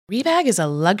Rebag is a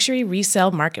luxury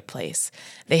resale marketplace.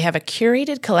 They have a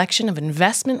curated collection of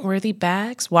investment-worthy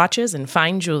bags, watches, and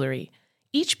fine jewelry.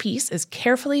 Each piece is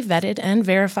carefully vetted and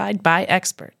verified by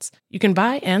experts. You can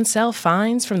buy and sell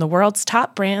finds from the world's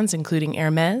top brands, including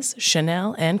Hermes,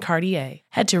 Chanel, and Cartier.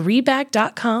 Head to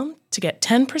Rebag.com to get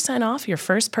 10% off your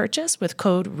first purchase with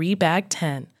code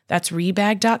REBAG10. That's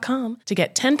Rebag.com to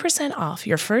get 10% off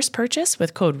your first purchase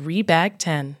with code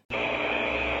REBAG10.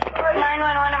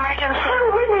 911 emergency.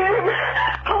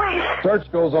 Police.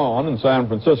 Search goes on in San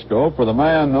Francisco for the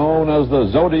man known as the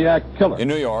Zodiac Killer. In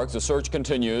New York, the search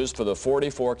continues for the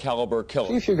 .44 caliber killer.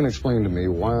 See if you can explain to me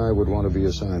why I would want to be a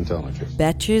Scientologist.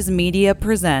 Betches Media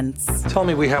presents Tell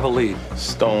me we have a lead.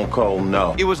 Stone cold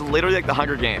no. It was literally like the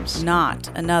Hunger Games. Not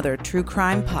another true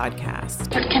crime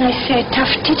podcast. What can I say? Tough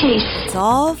titties. It's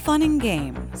all fun and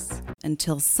games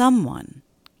until someone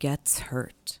gets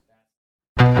hurt.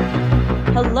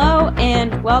 Hello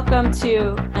and welcome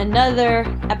to another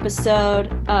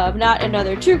episode of Not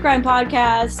Another True Crime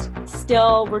Podcast,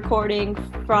 still recording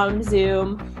from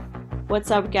Zoom.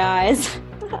 What's up, guys?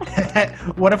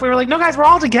 What if we were like, no, guys, we're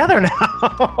all together now?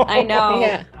 I know.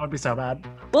 Yeah. That would be so bad.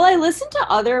 Well, I listened to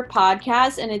other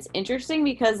podcasts, and it's interesting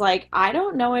because, like, I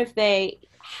don't know if they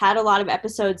had a lot of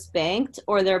episodes banked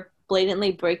or they're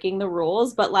blatantly breaking the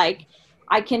rules, but, like,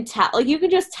 I can tell, like, you can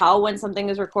just tell when something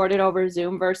is recorded over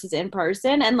Zoom versus in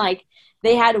person. And, like,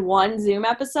 they had one Zoom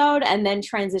episode and then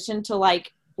transitioned to,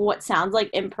 like, what sounds like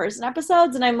in-person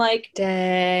episodes. And I'm like,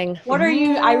 dang. What are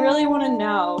you, I really want to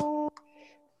know.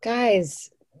 Guys,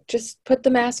 just put the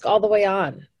mask all the way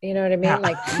on. You know what I mean? Yeah.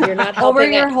 Like, you're not helping. Over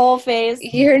your whole face.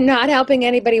 You're not helping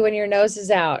anybody when your nose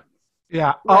is out.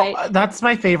 Yeah. Right. Oh, that's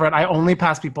my favorite. I only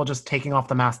pass people just taking off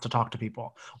the mask to talk to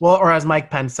people. Well, or as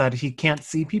Mike Pence said, he can't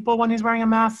see people when he's wearing a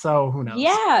mask, so who knows?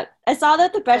 Yeah. I saw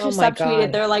that the Betches Oh my subtweeted.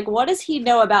 God. They're like, what does he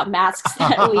know about masks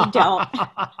that we don't?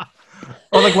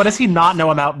 Or like, what does he not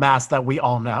know about masks that we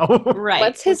all know? Right.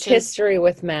 What's his which is- history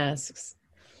with masks?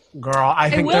 Girl, I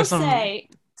think will there's some say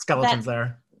skeletons that-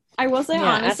 there. I will say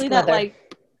Yeah, honestly ask that Mother.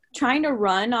 like trying to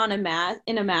run on a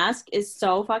mask is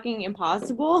so fucking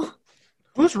impossible.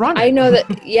 Who's running? I know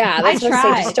that. Yeah, that's I what I say.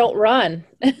 tried. Just don't run.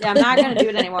 Yeah, I'm not gonna do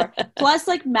it anymore. Plus,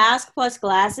 like mask plus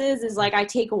glasses is like I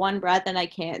take one breath and I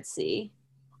can't see.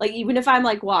 Like even if I'm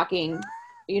like walking,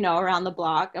 around the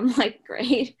block, I'm like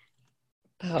great.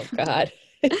 Oh God.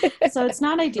 So it's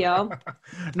not ideal.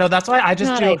 No, that's why I just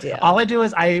Not do. ideal. All I do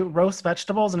is I roast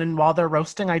vegetables, and then while they're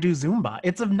roasting, I do Zumba.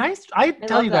 It's a nice. I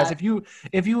tell love you guys, that.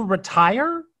 if you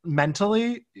retire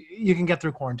mentally, you can get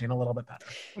through quarantine a little bit better.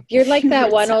 You're like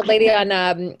that one old lady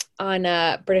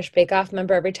on British Bake Off.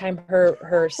 Remember, every time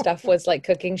her stuff was like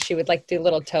cooking, she would like do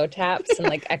little toe taps and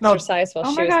like No. exercise while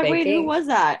Oh she my was god, baking. wait, who was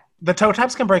that? The toe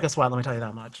taps can break a sweat. Let me tell you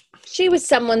that much. She was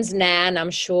someone's nan, I'm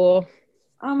sure.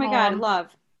 Oh my god, love.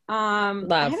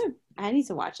 Love. I need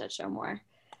to watch that show more.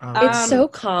 It's so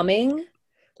calming.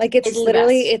 Like it's It's the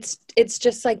literally best. it's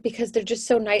just like because they're just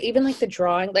so nice. Even like the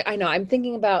drawing. Like I know I'm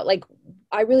thinking about like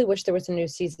I really wish there was a new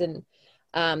season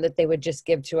that they would just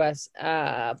give to us.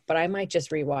 But I might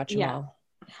just rewatch them Yeah. all.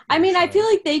 I mean, I feel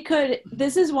like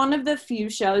this is one of the few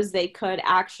shows they could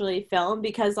actually film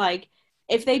because, like,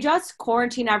 if they just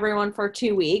quarantine everyone for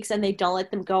 2 weeks and they don't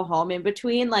let them go home in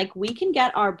between, like, we can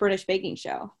get our British baking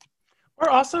show. Or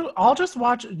also, I'll just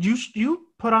watch. You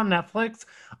put on Netflix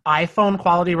iPhone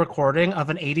quality recording of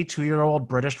an 82-year-old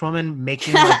British woman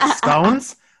making like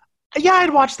scones. Yeah,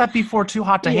 I'd watch that before Too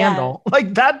Hot to Yeah. Handle.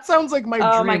 Like that sounds like my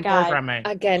Oh my dream God. programming.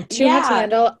 Again, too hot to Yeah.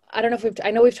 handle. I don't know if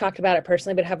I know we've talked about it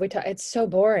personally, but have we talked? It's so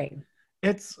boring.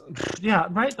 It's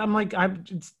right.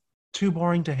 It's too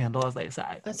boring to handle, as they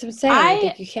say. That's what I'm saying. I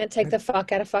think you can't take the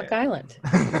fuck out of Fuck Island.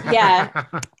 Yeah.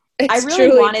 It's I really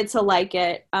truly- wanted to like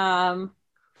it.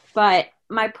 But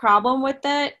my problem with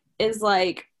it is,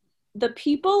 like, the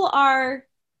people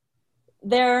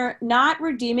they're not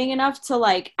redeeming enough to,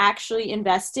 like, actually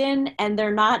invest in, and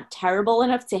they're not terrible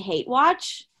enough to hate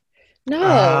watch.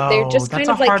 No, they're just that's kind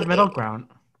of a hard like middle ground.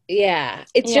 Yeah,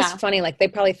 it's Yeah. just funny. Like they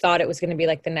probably thought it was going to be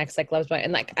like the next like Love's Blind,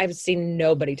 and like I've seen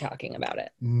nobody talking about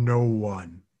it. No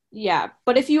one. Yeah,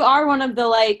 but if you are one of the,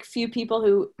 like, few people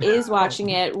who is watching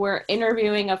it, we're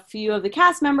interviewing a few of the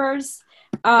cast members.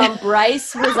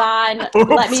 Bryce was on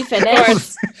Let Me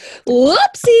Finish.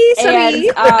 Whoopsie, sorry.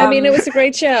 And, I mean, it was a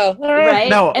great show. Right?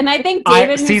 No, and I think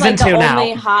David, who's season like the 2 now.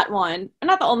 only hot one,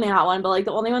 not the only hot one, but like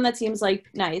the only one that seems like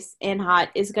nice and hot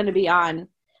is going to be on,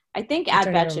 I think, I at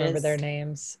don't even Betches. remember their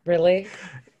names. Really?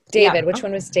 David. Yeah. Which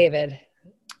one was David?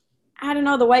 I don't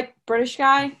know, the white British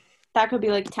guy. That could be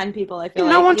like 10 people, I feel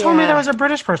like. No one told me there was a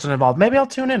British person involved. Maybe I'll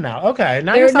tune in now. Okay.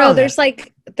 Now There's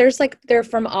like they're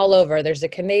from all over. There's a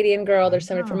Canadian girl. There's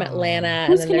somebody from Atlanta.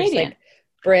 Who's and then Canadian? there's like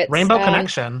Brits. Rainbow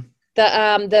Connection.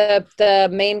 The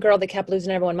main girl that kept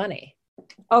losing everyone money.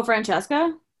 Oh,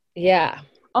 Francesca? Yeah.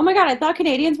 Oh my God, I thought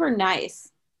Canadians were nice.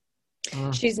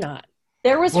 She's not.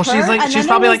 There was well, her, she's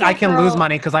probably like, I can lose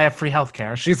money because I have free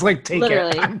healthcare. She's like, take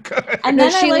literally. it. I'm good. And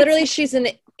then she's an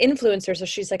influencer, so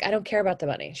she's like, I don't care about the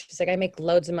money. She's like, I make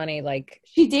loads of money. Like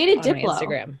she dated on Diplo.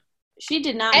 Instagram. She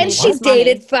did not, and she's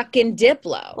dated fucking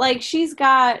Diplo. Like she's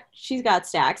got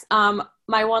stacks.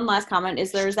 My one last comment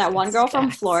is there's that one girl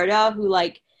from Florida who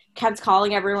like kept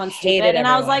calling everyone stupid, and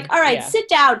I was like, all right, sit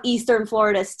down, Eastern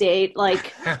Florida State.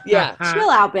 Like, yeah, chill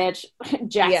out, bitch.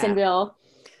 Jacksonville.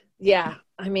 Yeah.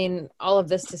 I mean, all of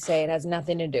this to say it has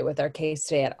nothing to do with our case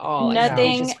today at all.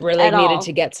 Nothing. We just really needed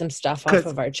to get some stuff off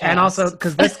of our chest. And also,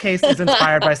 because this case is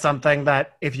inspired by something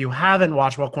that if you haven't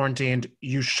watched Well Quarantined,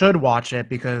 you should watch it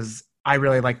because I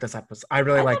really like this episode. I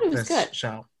really like this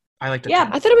show. I liked it. Yeah,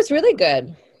 I thought it was really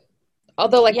good.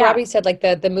 Although, like Robbie said, like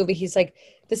the movie, he's like,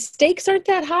 the stakes aren't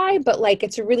that high, but like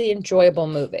it's a really enjoyable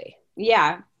movie.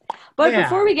 Yeah. But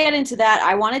before we get into that,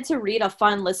 I wanted to read a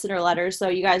fun listener letter. So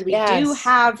you guys, we do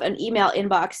have an email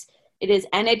inbox. It is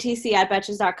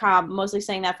natc@betches.com. Mostly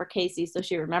saying that for Casey so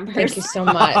she remembers. Thank you so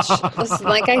much. Listen,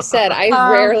 like I said, I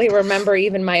rarely remember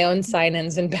even my own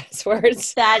sign-ins and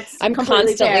passwords. I'm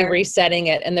constantly resetting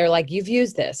it, and they're like, "You've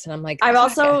used this," and I'm like, I've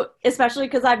also, especially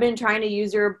because I've been trying to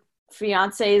use your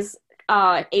fiance's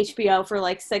HBO for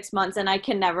like 6 months, and I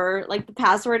can never, like, the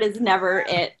password is never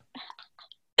it.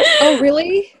 Oh,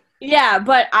 really? Yeah,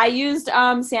 but I used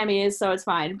Sammy's, so it's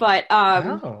fine. But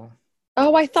oh,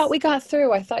 I thought we got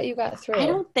through. I thought you got through. I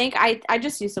don't think I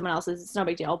just used someone else's. It's no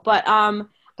big deal. But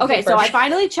okay, so I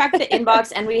finally checked the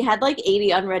inbox, and we had like 80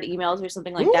 unread emails or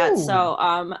something like that. So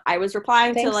I was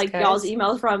replying to like y'all's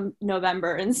emails from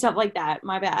November and stuff like that.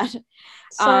 My bad.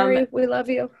 Sorry, we love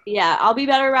you. Yeah, I'll be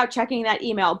better about checking that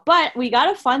email. But we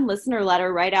got a fun listener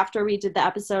letter right after we did the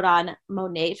episode on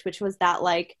Monat, which was that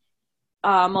like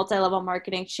multi-level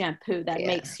marketing shampoo that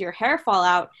makes your hair fall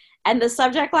out. And the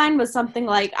subject line was something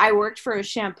like, I worked for a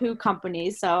shampoo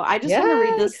company. So I just want to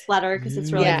read this letter because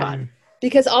it's really fun.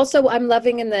 Because also I'm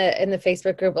loving in the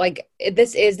Facebook group, like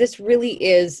this really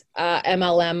is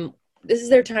MLM. This is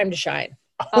their time to shine.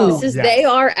 They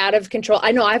are out of control.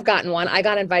 I know I've gotten one. I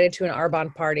got invited to an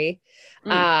Arbonne party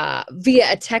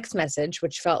via a text message,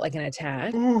 which felt like an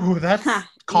attack. Ooh, that's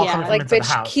call coming from inside the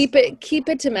house. Keep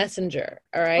it to Messenger.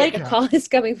 All right. Like, the call is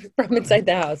coming from inside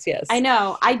the house. Yes. I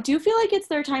know. I do feel like it's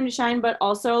their time to shine, but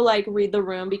also like read the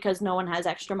room because no one has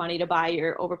extra money to buy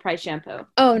your overpriced shampoo.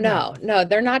 Oh no,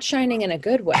 they're not shining in a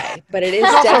good way, but it is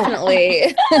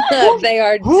definitely, they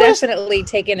are definitely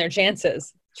taking their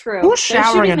chances. True. Who's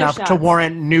showering enough to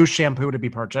warrant new shampoo to be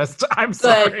purchased? I'm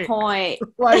sorry. Good point.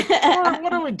 Like,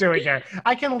 what are we doing here?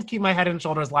 I can keep my Head and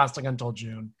Shoulders lasting until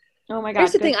June. Oh my God.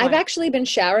 Here's the thing. I've actually been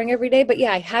showering every day, but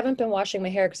I haven't been washing my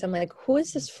hair because I'm like, who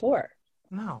is this for?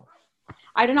 No.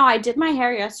 I don't know. I did my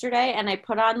hair yesterday and I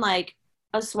put on like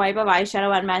a swipe of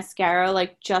eyeshadow and mascara,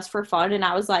 like just for fun. And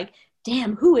I was like,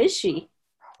 damn, who is she?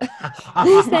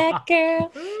 Who's that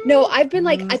girl? No, I've been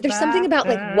like, there's something about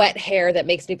like wet hair that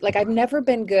makes me like, I've never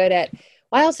been good at,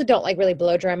 I also don't like really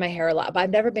blow dry my hair a lot, but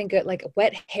I've never been good. Like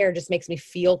wet hair just makes me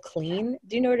feel clean.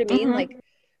 Do you know what I mean? Like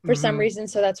for some reason.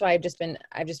 So that's why I've just been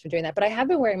doing that. But I have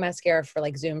been wearing mascara for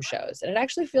like Zoom shows and it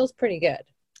actually feels pretty good.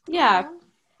 Yeah.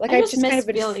 Like I just miss kind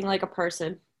of feeling like a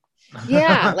person.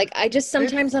 Yeah. Like I just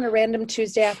sometimes on a random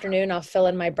Tuesday afternoon, I'll fill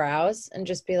in my brows and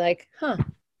just be like, huh.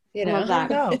 You know, love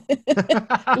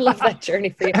that. I love that journey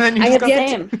for you. And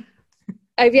then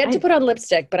I've yet to put on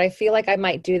lipstick, but I feel like I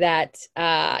might do that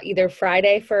either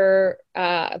Friday for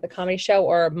the comedy show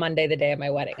or Monday, the day of my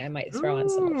wedding. I might throw on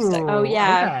some lipstick. Oh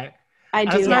yeah, okay. I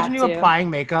do. Just imagine you applying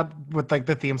makeup with like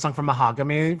the theme song from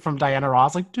Mahogany from Diana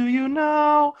Ross. Like, do you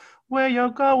know where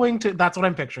you're going to? That's what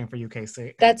I'm picturing for you,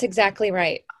 Casey. That's exactly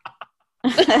right.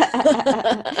 Wait,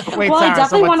 well, Sarah, I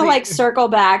definitely want to like circle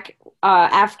back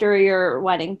after your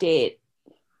wedding date.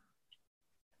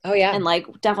 Oh yeah, and like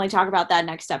definitely talk about that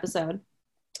next episode.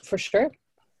 For sure.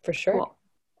 Cool.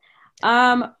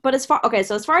 But as far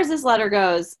as this letter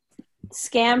goes,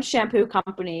 Scam Shampoo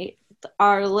Company,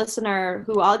 our listener,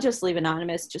 who I'll just leave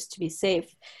anonymous just to be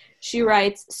safe, she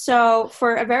writes, so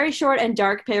for a very short and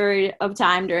dark period of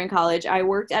time during college, I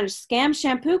worked at a scam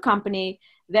shampoo company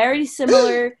very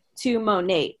similar to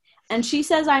Monat. And she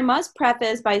says, I must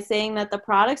preface by saying that the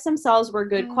products themselves were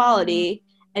good quality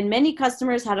and many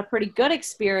customers had a pretty good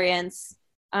experience.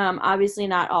 Obviously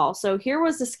not all. So here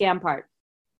was the scam part.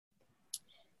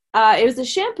 It was a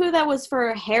shampoo that was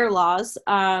for hair loss,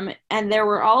 and there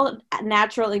were all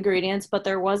natural ingredients, but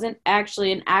there wasn't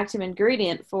actually an active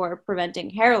ingredient for preventing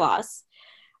hair loss.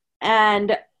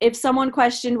 And if someone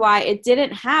questioned why it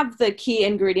didn't have the key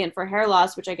ingredient for hair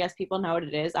loss, which I guess people know what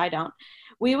it is, I don't,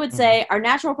 we would say our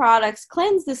natural products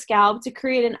cleanse the scalp to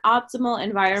create an optimal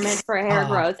environment for hair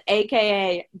growth,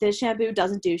 aka this shampoo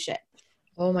doesn't do shit.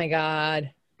 Oh my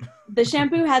God. The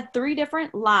shampoo had 3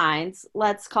 different lines.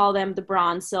 Let's call them the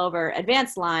bronze, silver,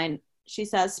 advanced line. She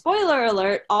says, spoiler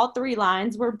alert, all 3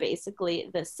 lines were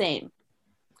basically the same.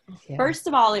 Yeah. First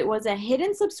of all, it was a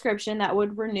hidden subscription that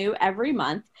would renew every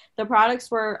month. The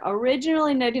products were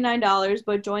originally $99,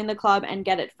 but join the club and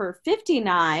get it for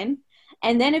 $59.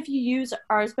 And then if you use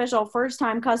our special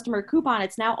first-time customer coupon,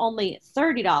 it's now only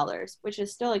 $30, which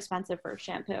is still expensive for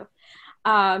shampoo.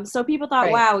 So people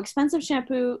thought, wow, expensive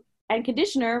shampoo and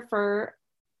conditioner for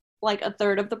like a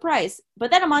third of the price.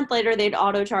 But then a month later, they'd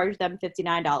auto-charge them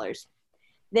 $59.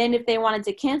 Then if they wanted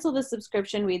to cancel the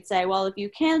subscription, we'd say, well, if you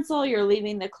cancel, you're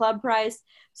leaving the club price,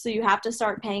 so you have to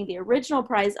start paying the original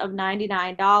price of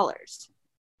 $99.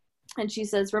 And she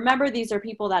says, remember, these are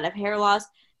people that have hair loss.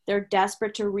 They're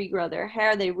desperate to regrow their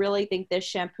hair. They really think this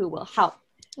shampoo will help.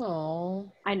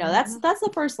 Oh, I know. That's the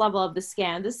first level of the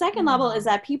scam. The second level is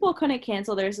that people couldn't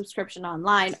cancel their subscription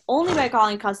online only by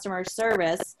calling customer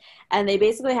service. And they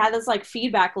basically had this like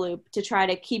feedback loop to try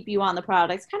to keep you on the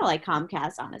product. It's kind of like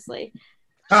Comcast, honestly.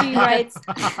 She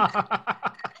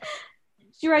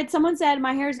writes, someone said,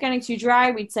 my hair is getting too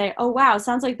dry. We'd say, oh, wow,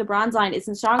 sounds like the bronze line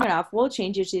isn't strong enough. We'll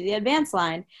change you to the advanced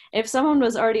line. If someone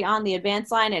was already on the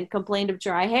advanced line and complained of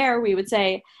dry hair, we would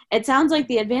say, it sounds like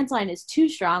the advanced line is too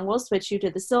strong. We'll switch you to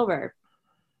the silver.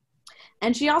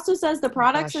 And she also says the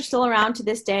products are still around to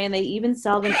this day, and they even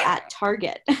sell them at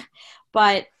Target.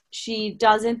 But she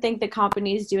doesn't think the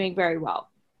company is doing very well.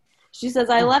 She says,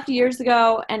 I left years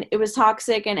ago, and it was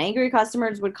toxic, and angry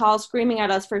customers would call screaming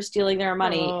at us for stealing their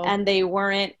money, and they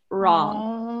weren't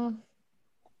wrong.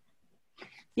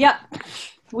 Yep.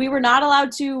 We were not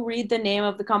allowed to read the name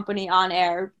of the company on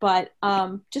air, but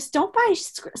just don't buy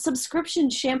subscription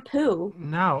shampoo.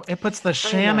 No, it puts the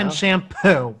sham in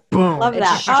shampoo. Boom. Love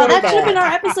that. Oh, that should have been our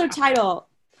episode title.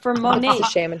 For Monet.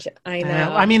 I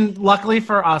know. I mean, luckily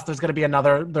for us, there's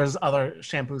there's other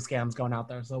shampoo scams going out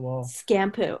there. So we'll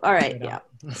Scampoo. All right. Yeah.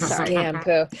 Sorry.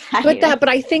 Scampoo. But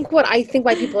I think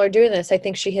why people are doing this, I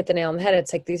think she hit the nail on the head.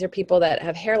 It's like, these are people that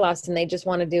have hair loss and they just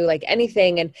want to do like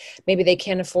anything. And maybe they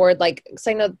can't afford, like, cause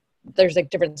I know there's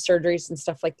like different surgeries and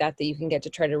stuff like that you can get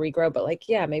to try to regrow. But like,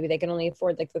 yeah, maybe they can only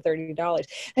afford like the $30.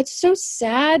 That's so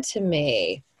sad to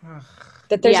me.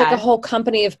 That there's like a whole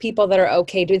company of people that are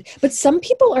okay doing, but some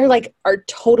people are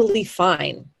totally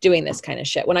fine doing this kind of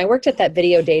shit. When I worked at that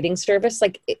video dating service,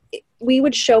 like we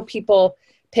would show people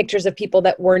pictures of people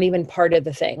that weren't even part of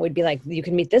the thing. We'd be like, you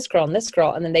can meet this girl, and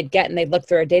then they'd look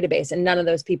through our database, and none of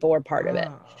those people were part of it.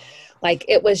 Like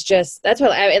it was just, that's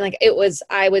what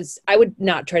I would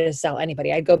not try to sell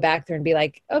anybody. I'd go back there and be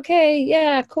like, okay,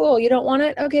 yeah, cool. You don't want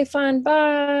it? Okay, fine.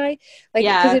 Bye. Like,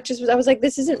 cause it just was, I was like,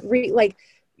 this isn't like,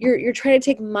 you're trying to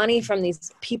take money from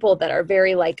these people that are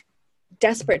very like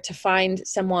desperate to find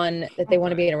someone that they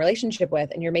want to be in a relationship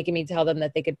with. And you're making me tell them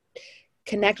that they could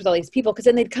connect with all these people. Cause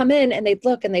then they'd come in and they'd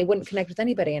look and they wouldn't connect with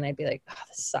anybody. And I'd be like, oh,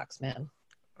 this sucks, man.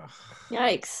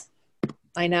 Yikes.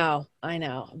 I know.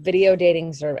 Video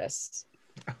dating service.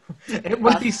 It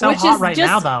would be so hot right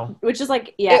now though. Which is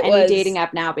like, any dating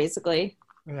app now basically.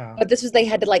 Yeah. But this was, they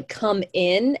had to like come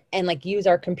in and like use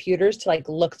our computers to like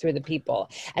look through the people.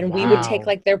 And we would take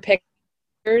like their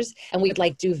pictures and we'd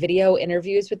like do video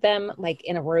interviews with them, like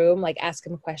in a room, like ask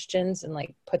them questions and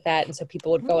like put that. And so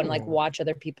people would go and like watch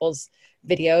other people's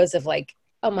videos of like,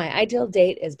 oh, my ideal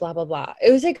date is blah, blah, blah.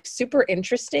 It was like super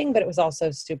interesting, but it was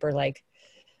also super like,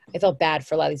 I felt bad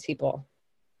for a lot of these people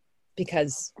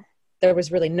because there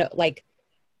was really no, like,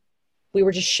 we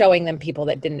were just showing them people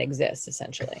that didn't exist,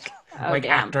 essentially. Like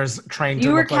actors trained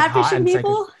you to were look like hot catfishing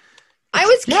people? I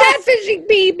was catfishing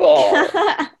people.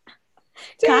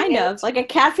 Kind of like a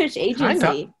catfish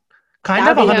agency. Kind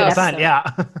of 100%, yeah.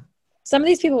 Some of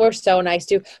these people were so nice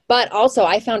too. But also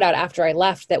I found out after I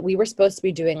left that we were supposed to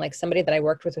be doing, like somebody that I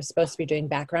worked with was supposed to be doing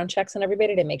background checks on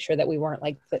everybody to make sure that we weren't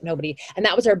like, that nobody, and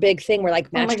that was our big thing. We're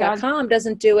like, Match.com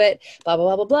doesn't do it, blah, blah,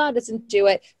 blah, blah, blah, doesn't do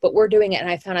it, but we're doing it. And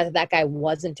I found out that guy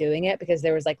wasn't doing it because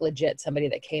there was like legit somebody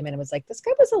that came in and was like, this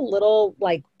guy was a little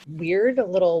like weird, a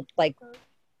little like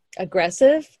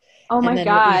aggressive. Oh my and then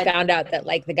God. we found out that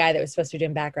like the guy that was supposed to be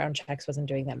doing background checks wasn't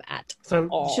doing them at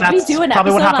all. Should we do an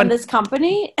episode on this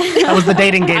company? That was the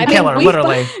dating game killer,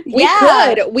 literally.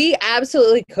 We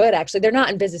absolutely could actually. They're not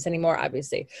in business anymore,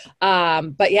 obviously.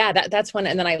 But yeah, that's when,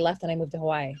 and then I left and I moved to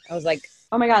Hawaii. I was like,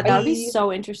 oh my God, that would be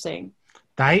so interesting.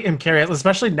 I am curious,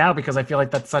 especially now because I feel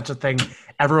like that's such a thing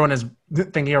everyone is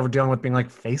thinking of dealing with, being like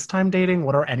FaceTime dating.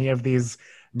 What are any of these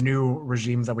new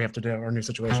regimes that we have to do or new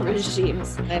situations.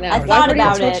 Regimes. I know. I thought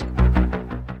about it.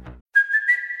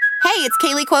 Hey, it's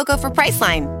Kaylee Cuoco for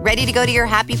Priceline. Ready to go to your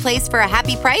happy place for a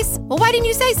happy price? Well, why didn't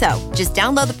you say so? Just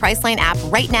download the Priceline app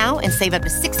right now and save up to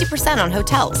 60% on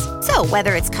hotels. So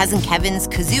whether it's Cousin Kevin's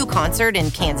Kazoo Concert in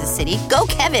Kansas City, go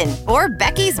Kevin, or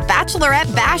Becky's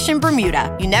Bachelorette Bash in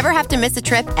Bermuda, you never have to miss a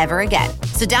trip ever again.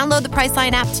 So download the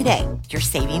Priceline app today. Your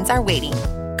savings are waiting.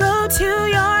 Go to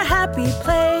your happy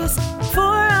place for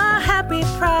a happy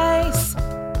price.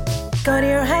 Go to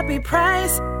your happy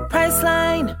price,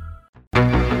 Priceline.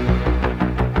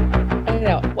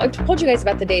 I told you guys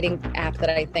about the dating app that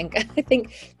I think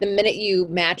the minute you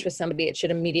match with somebody, it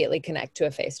should immediately connect to a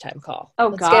FaceTime call. Oh,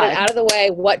 Let's God. get it out of the way.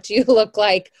 What do you look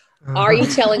like? Are you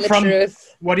telling the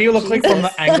truth? What do you look like from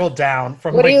the angle down?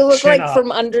 From what do you look chin like up?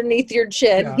 from underneath your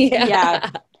chin? Yeah.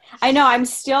 I know.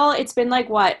 It's been like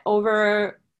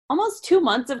over almost 2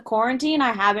 months of quarantine.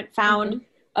 I haven't found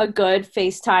a good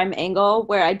FaceTime angle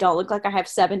where I don't look like I have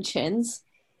 7 chins.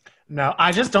 No,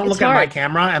 I just don't look at my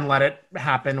camera and let it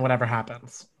happen, whatever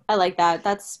happens. I like that.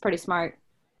 That's pretty smart.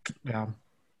 Yeah.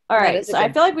 All right. So I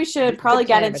feel like we should probably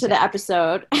get into the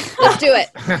episode. Let's do it.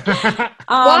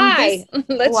 Why?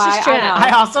 Let's just chat.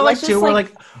 I also Let's like, too, just, we're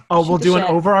like, oh, we'll do an shit.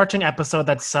 overarching episode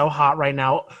that's so hot right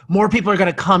now. More people are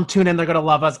going to tune in. They're going to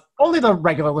love us. Only the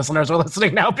regular listeners are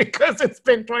listening now because it's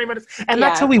been 20 minutes. And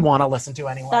that's who we want to listen to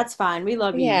anyway. That's fine. We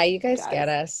love you. Yeah, you guys get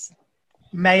us.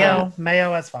 Mayo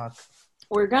as fuck.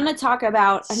 We're going to talk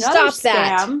about another Stop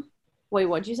that. scam. Wait,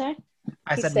 what'd you say?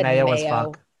 I said mayo as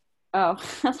fuck. Oh.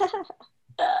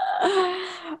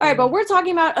 All right, but we're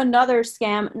talking about another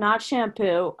scam, not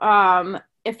shampoo.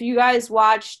 If you guys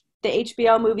watched the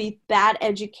HBO movie Bad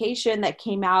Education that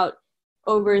came out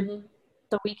over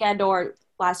the weekend or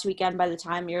last weekend by the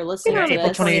time you're listening to April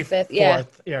this. 25th. Yeah.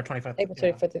 Yeah, 25th. April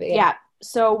 25th. Yeah.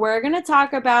 So we're going to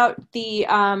talk about the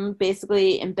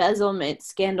basically embezzlement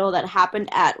scandal that happened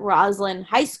at Roslyn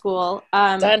High School.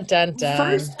 Dun, dun, dun.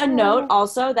 First, a note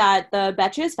also that the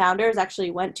Betches founders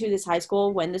actually went to this high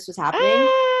school when this was happening.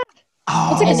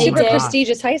 It's like a super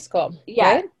prestigious high school.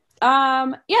 Yeah.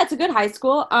 Right? Yeah, it's a good high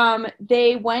school.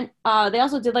 They went, they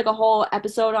also did like a whole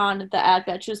episode on the Ad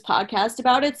Betches podcast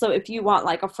about it. So if you want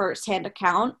like a firsthand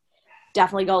account,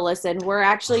 definitely go listen. We're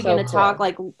actually going to talk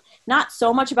like not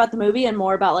so much about the movie and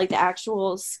more about like the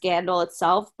actual scandal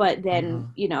itself, but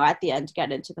then, at the end, get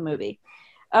into the movie.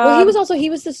 Well, he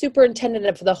was the superintendent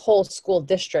of the whole school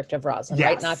district of Roslyn,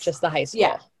 right? Not just the high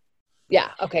school. Yeah.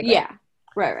 Okay. Great. Yeah.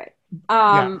 Right.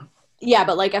 Yeah,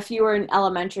 but like if you were in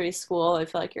elementary school, I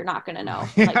feel like you're not going to know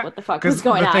like what the fuck was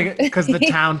going on. Because the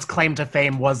town's claim to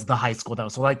fame was the high school though.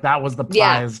 So like that was the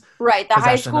prize. Right. The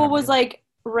high school was like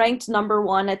ranked number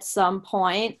 1 at some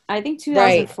point. I think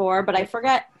 2004, but I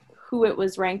forget who it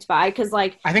was ranked by. Because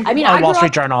like, I Wall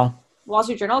Street Journal. Wall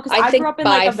Street Journal. Because I grew up in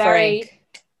like a very,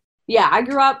 I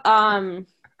grew up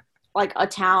like a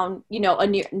town, a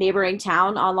neighboring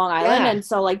town on Long Island. And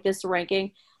so like this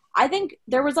ranking, I think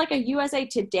there was like a USA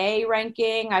Today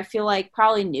ranking. I feel like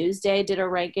probably Newsday did a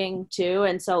ranking too.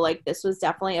 And so like this was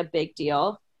definitely a big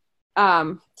deal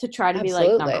to try to be like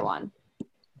number 1.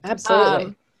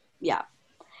 Absolutely. Yeah.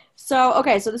 So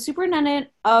the superintendent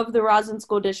of the Roslyn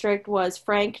School District was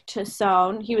Frank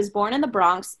Tassone. He was born in the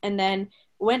Bronx and then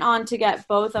went on to get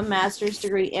both a master's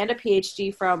degree and a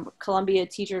PhD from Columbia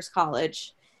Teachers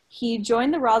College. He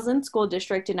joined the Roslyn School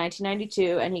District in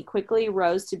 1992, and he quickly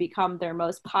rose to become their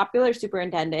most popular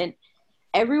superintendent.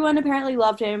 Everyone apparently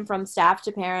loved him, from staff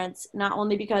to parents, not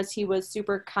only because he was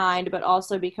super kind, but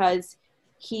also because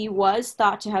he was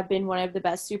thought to have been one of the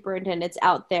best superintendents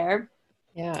out there.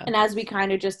 Yeah. And as we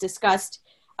kind of just discussed,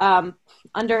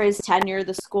 under his tenure,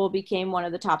 the school became one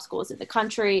of the top schools in the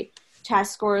country.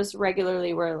 Test scores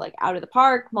regularly were like out of the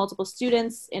park, multiple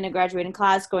students in a graduating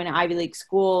class going to Ivy League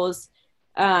schools.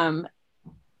 And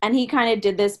he kind of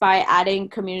did this by adding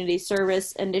community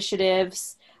service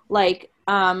initiatives. Like,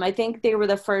 I think they were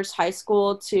the first high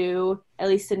school to, at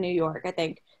least in New York, I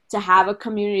think, to have a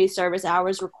community service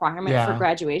hours requirement for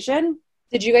graduation.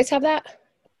 Did you guys have that?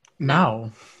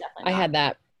 No. I had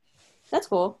that. That's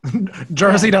cool.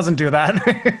 Jersey doesn't do that.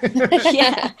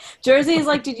 Yeah. Jersey is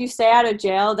like, did you stay out of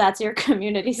jail? That's your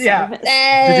community service.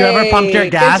 Hey, did you ever pump your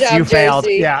gas? job, You failed.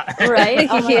 Jersey. Yeah. Right?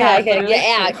 Oh my God,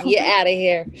 get out of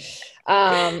here.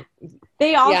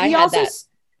 He also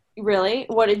really?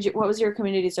 What was your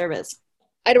community service?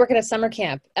 I had to work at a summer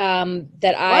camp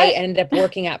that I ended up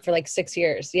working at for like 6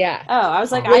 years. Yeah. Oh, I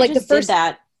was like, well, I like just the first, did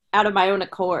that. out of my own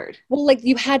accord. Well, like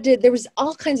you had to, there was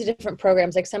all kinds of different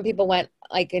programs. Like some people went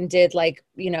like and did like,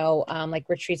 like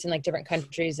retreats in like different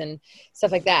countries and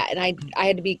stuff like that. And I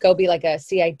had to go be like a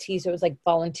CIT. So it was like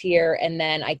volunteer. And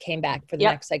then I came back for the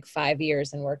next like 5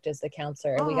 years and worked as the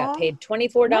counselor. And we got paid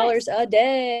 $24 a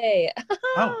day.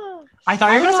 Oh, I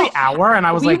thought you were going to say hour. And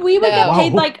I was we would get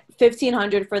paid like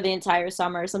 $1,500 for the entire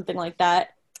summer or something like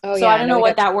that. Oh, so I don't know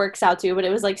what that works out to, but it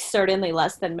was like certainly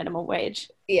less than minimum wage.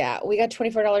 Yeah, we got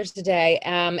 $24 a day.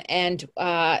 And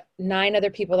 9 other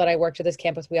people that I worked at this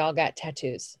camp with, we all got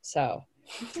tattoos. So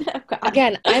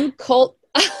again, I'm cult.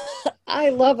 I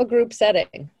love a group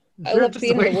setting. I love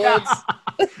being in the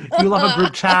woods. You love a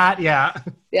group chat. Yeah.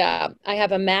 Yeah. I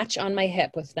have a match on my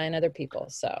hip with 9 other people.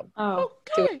 So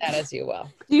do with that as you will.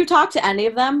 Do you talk to any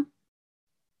of them?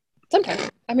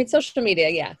 Sometimes. I mean, social media,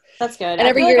 yeah. That's good. And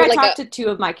every year, I talked to 2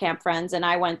 of my camp friends, and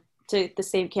I went to the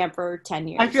same camp for 10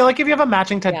 years. I feel like if you have a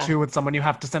matching tattoo with someone, you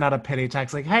have to send out a pity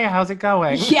text like, hey, how's it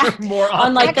going? Yeah.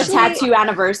 On like the tattoo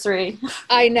anniversary.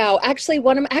 I know. Actually,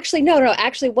 one of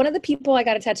the people I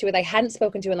got a tattoo with, I hadn't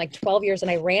spoken to in like 12 years,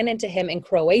 and I ran into him in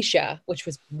Croatia, which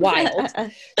was wild.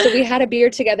 So we had a beer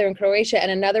together in Croatia, and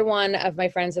another one of my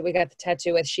friends that we got the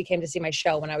tattoo with, she came to see my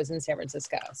show when I was in San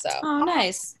Francisco. So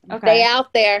nice. Okay. They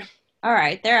out there. All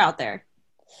right, they're out there.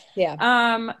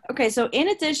 Yeah. Okay, so in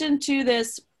addition to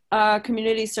this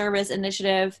community service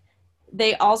initiative,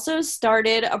 they also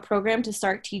started a program to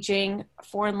start teaching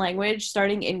foreign language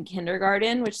starting in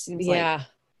kindergarten, which seems like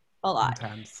a lot.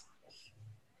 Intense.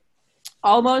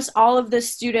 Almost all of the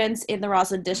students in the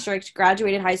Roslyn district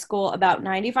graduated high school. About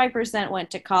 95% went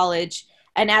to college.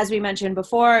 And as we mentioned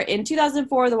before, in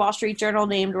 2004, the Wall Street Journal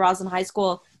named Roslyn High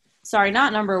School,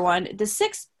 not number 1, the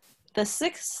sixth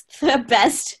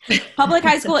best public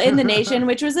high school in the nation,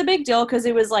 which was a big deal because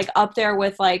it was like up there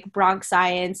with like Bronx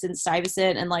Science and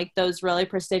Stuyvesant and like those really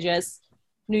prestigious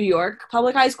New York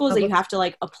public high schools that you have to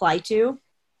like apply to.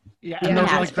 Yeah, and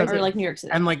those are or like New York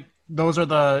City. And like those are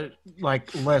the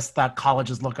like lists that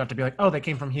colleges look up to be like, oh, they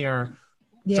came from here.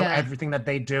 Yeah. So everything that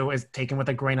they do is taken with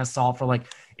a grain of salt for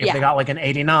like if they got like an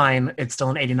 89, it's still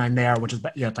an 89 there, which is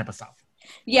type of stuff.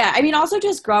 Yeah, I mean also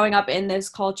just growing up in this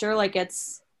culture, like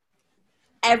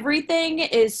everything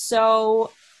is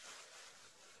so,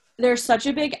 there's such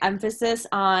a big emphasis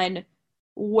on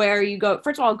where you go.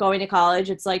 First of all, going to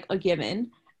college, it's like a given.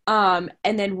 And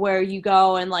then where you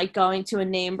go and like going to a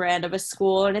name brand of a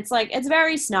school. And it's like, it's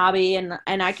very snobby. And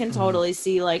I can totally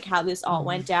see like how this all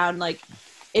went down. Like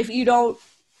if you don't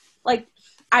like,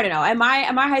 I don't know, at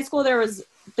my high school, there was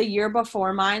the year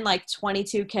before mine, like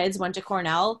 22 kids went to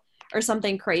Cornell or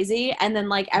something crazy. And then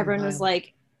like everyone was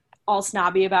like all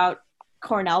snobby about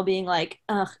Cornell being like,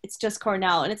 ugh, it's just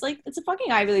Cornell. And it's like, it's a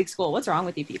fucking Ivy League school. What's wrong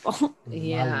with you people?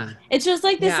 Yeah. It's just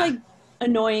like this like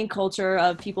annoying culture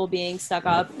of people being stuck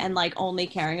up and like only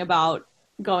caring about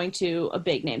going to a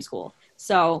big name school.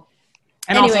 So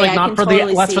and anyway, also like not for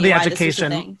totally less for the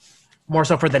education, more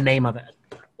so for the name of it.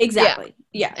 Exactly.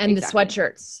 Yeah. And exactly.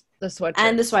 The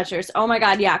sweatshirts. Oh my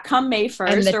God. Yeah. Come May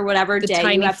 1st or whatever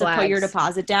day you have to put your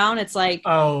deposit down. It's like,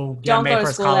 don't go to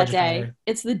school that day.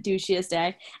 It's the douchiest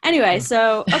day. Anyway.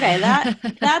 So, okay.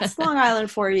 That's Long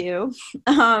Island for you.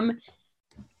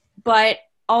 But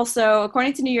also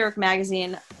according to New York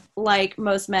Magazine, like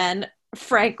most men,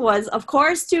 Frank was of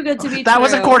course too good to be true. That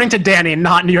was according to Danny,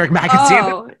 not New York Magazine.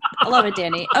 Oh, I love it,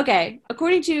 Danny. Okay.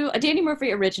 According to a Danny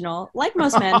Murphy original, like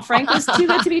most men, Frank was too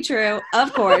good to be true.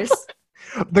 Of course.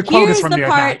 The quote is from New York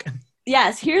Mag.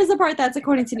 Yes, here's the part that's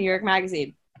according to New York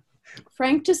Magazine.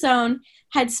 Frank Tassone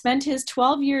had spent his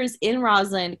 12 years in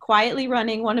Roslyn quietly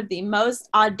running one of the most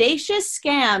audacious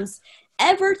scams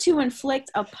ever to inflict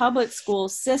a public school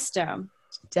system.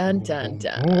 Dun, dun,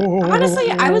 dun. Honestly,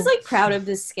 I was like proud of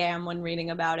this scam when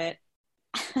reading about it.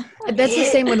 That's the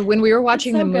same when we were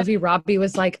watching the movie. Robbie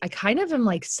was like, I kind of am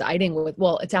like siding with,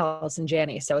 well, it's Allison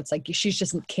Janney, so it's like she's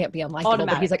just can't be unlikable.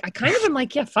 But he's like, I kind of am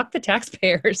like, yeah, fuck the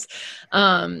taxpayers.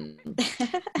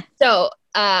 So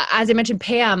as I mentioned,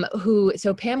 Pam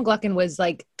Gluckin was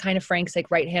like kind of Frank's like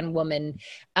right-hand woman.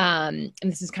 And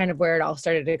this is kind of where it all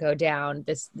started to go down,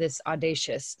 this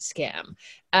audacious scam.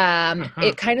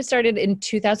 It kind of started in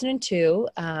 2002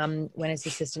 when his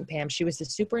assistant Pam, she was the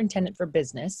superintendent for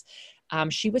business.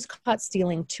 She was caught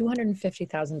stealing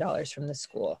 $250,000 from the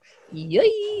school.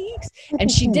 Yikes.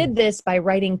 And she did this by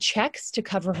writing checks to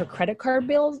cover her credit card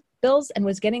bills and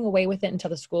was getting away with it until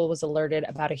the school was alerted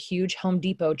about a huge Home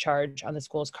Depot charge on the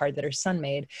school's card that her son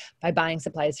made by buying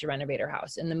supplies to renovate her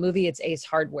house. In the movie, it's Ace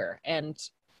Hardware. And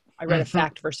I read a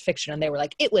fact versus fiction and they were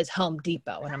like, it was Home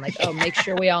Depot. And I'm like, oh, make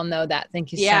sure we all know that.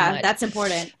 Thank you so much. Yeah, that's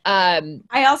important.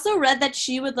 I also read that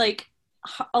she would like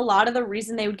a lot of the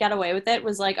reason they would get away with it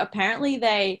was like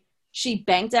apparently she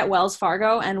banked at Wells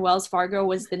Fargo, and Wells Fargo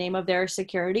was the name of their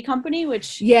security company,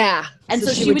 which and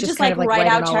so she would just like write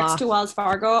out checks to Wells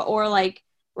Fargo, or like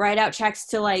write out checks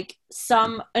to like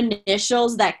some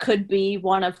initials that could be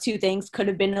one of two things, could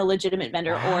have been a legitimate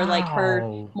vendor or like her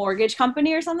mortgage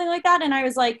company or something like that. And I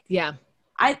was like,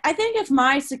 I think if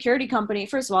my security company,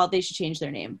 first of all, they should change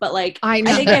their name, but like I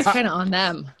know think that's kind of on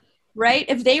them. Right?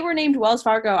 If they were named Wells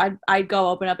Fargo, I'd go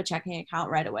open up a checking account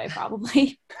right away,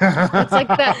 probably. It's like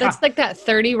that. That's like that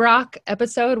 30 Rock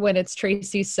episode when it's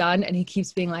Tracy's son and he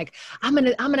keeps being like, I'm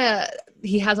gonna.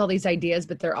 He has all these ideas,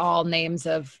 but they're all names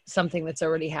of something that's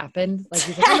already happened. Like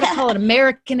he's like, I'm gonna call it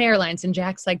American Airlines, and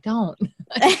Jack's like, don't.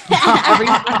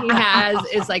 Everything he has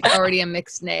is like already a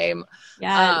mixed name.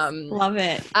 Yeah, love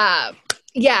it.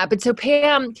 Yeah, but so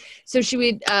Pam, so she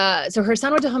would, so her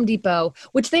son went to Home Depot,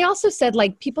 which they also said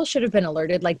like people should have been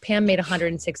alerted. Like Pam made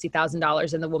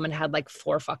 $160,000 and the woman had like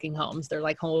 4 fucking homes. They're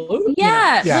like, oh,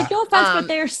 yeah, like no offense, but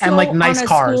they're still and, like, nice on a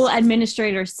cars. School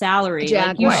administrator's salary.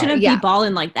 Like, you shouldn't be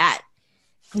balling like that.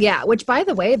 Yeah, which by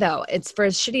the way, though, it's for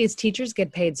as shitty as teachers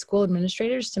get paid, school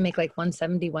administrators to make like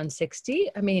 170,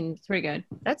 160. I mean, it's pretty good.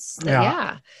 That's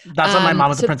That's what my mom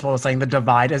was the principal was saying. The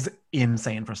divide is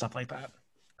insane for stuff like that.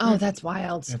 Oh, that's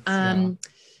wild.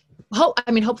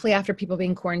 Hopefully after people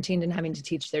being quarantined and having to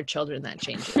teach their children, that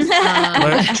changes.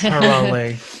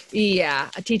 Literally. Yeah,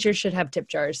 a teacher should have tip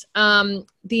jars.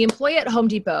 The employee at Home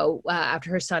Depot,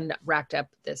 after her son racked up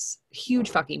this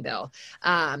huge fucking bill,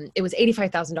 it was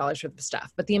 $85,000 worth of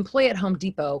stuff. But the employee at Home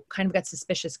Depot kind of got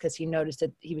suspicious because he noticed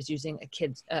that he was using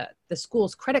the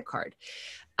school's credit card.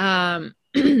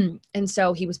 And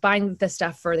so he was buying the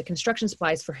stuff for the construction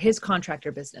supplies for his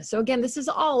contractor business. So again, this is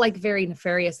all like very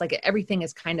nefarious. Like everything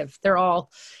is kind of, they're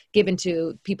all given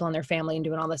to people in their family and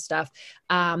doing all this stuff.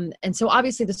 And so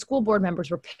obviously the school board members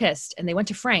were pissed and they went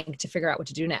to Frank to figure out what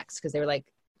to do next. Because they were like,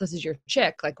 this is your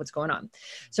chick, like what's going on?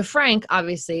 So Frank,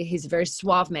 obviously, he's a very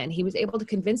suave man. He was able to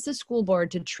convince the school board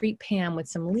to treat Pam with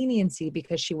some leniency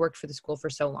because she worked for the school for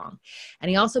so long. And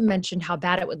he also mentioned how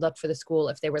bad it would look for the school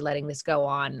if they were letting this go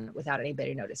on without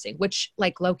anybody noticing, which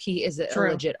like low-key is a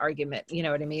legit argument. You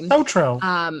know what I mean? So true.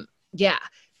 Yeah,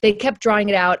 they kept drawing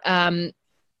it out.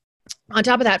 On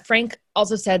top of that, Frank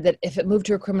also said that if it moved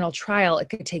to a criminal trial, it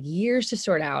could take years to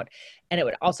sort out, and it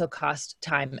would also cost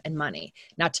time and money.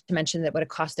 Not to mention that it would have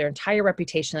cost their entire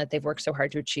reputation that they've worked so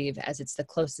hard to achieve, as it's the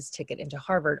closest ticket into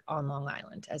Harvard on Long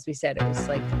Island. As we said, it was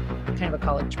like kind of a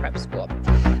college prep school.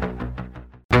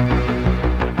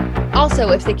 Also,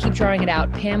 if they keep drawing it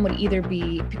out, Pam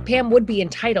would be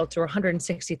entitled to her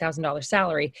 $160,000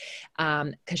 salary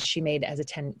because she made as a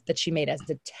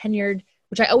tenured,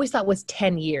 which I always thought was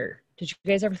 10-year. Did you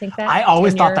guys ever think that? I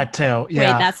always thought that too.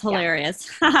 Yeah. Wait, that's hilarious.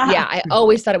 Yeah, I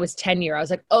always thought it was 10-year. I was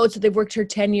like, oh, so they've worked here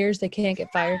 10 years. They can't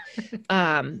get fired.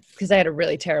 Because I had a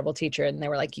really terrible teacher and they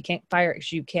were like, you can't fire her.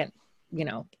 You can't,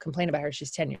 complain about her.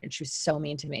 She's tenured. She was so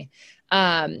mean to me.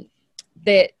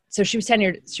 So she was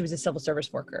tenured. She was a civil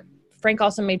service worker. Frank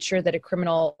also made sure that a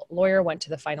criminal lawyer went to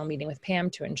the final meeting with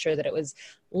Pam to ensure that it was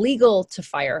legal to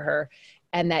fire her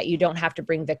and that you don't have to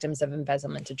bring victims of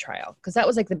embezzlement to trial. Because that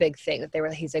was like the big thing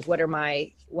that he's like, what are my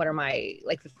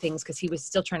like the things? Because he was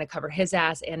still trying to cover his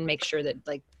ass and make sure that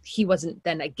like he wasn't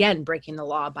then again breaking the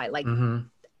law by like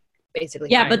basically.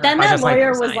 Yeah, but then that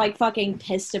lawyer was like fucking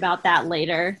pissed about that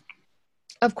later.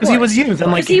 Of Because course. he was used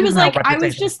and like he was like, I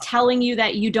was just telling you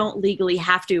that you don't legally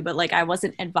have to, but like I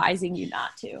wasn't advising you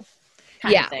not to.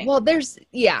 Yeah. Well,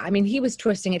 he was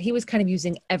twisting it. He was kind of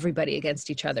using everybody against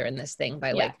each other in this thing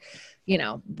by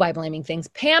by blaming things.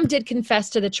 Pam did confess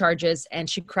to the charges and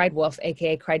she cried wolf,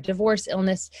 aka cried divorce,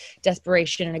 illness,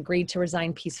 desperation, and agreed to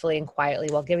resign peacefully and quietly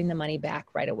while giving the money back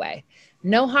right away.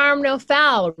 No harm, no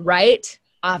foul, right?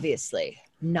 Obviously.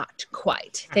 Not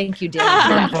quite. Thank you,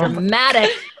 Dan, for that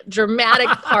dramatic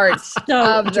parts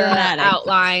of the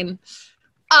outline.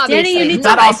 Danny, you need to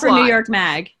write for New York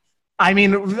Mag. I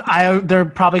mean, they're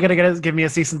probably going to give me a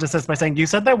cease and desist by saying, you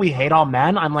said that we hate all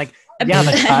men? I'm like, yeah,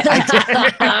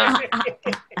 I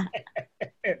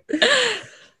did.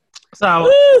 So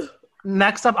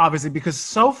next up, obviously, because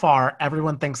so far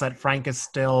everyone thinks that Frank is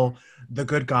still the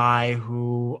good guy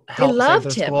who helped save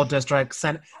the school district,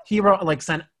 sent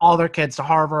all their kids to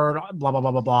Harvard, blah, blah,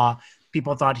 blah, blah, blah.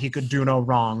 People thought he could do no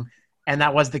wrong. And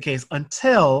that was the case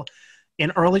until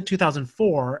in early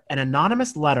 2004, an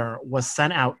anonymous letter was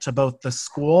sent out to both the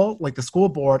school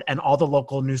board and all the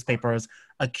local newspapers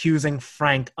accusing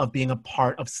Frank of being a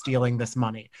part of stealing this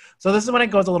money. So this is when it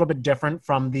goes a little bit different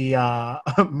from the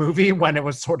movie, when it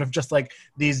was sort of just like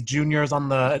these juniors on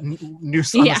the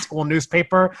the school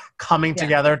newspaper coming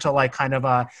together to like kind of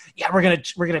we're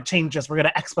gonna change this, we're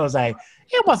gonna expose. It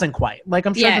wasn't quite like,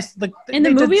 I'm sure this, like, in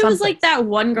the movie it was like that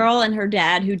one girl and her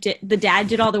dad the dad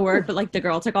did all the work, but like the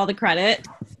girl took all the credit.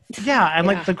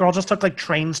 Like the girl just took like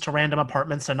trains to random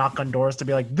apartments to knock on doors to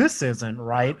be like, this isn't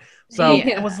right. So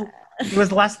it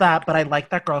was less that, but I liked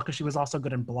that girl because she was also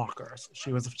good in Blockers.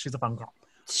 She's a fun girl.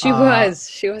 She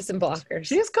was in Blockers.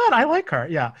 She's good. I like her.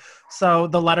 Yeah. So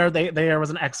the letter, there was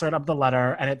an excerpt of the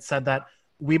letter, and it said that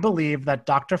we believe that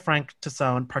Dr. Frank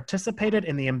Tassone participated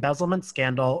in the embezzlement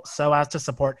scandal so as to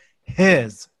support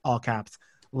his, all caps,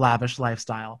 lavish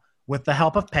lifestyle. With the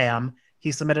help of Pam,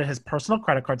 he submitted his personal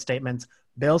credit card statements,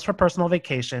 bills for personal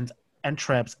vacations and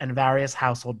trips, and various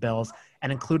household bills,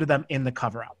 and included them in the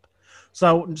cover-up.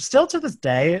 So still to this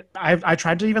day, I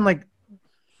tried to even like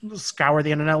scour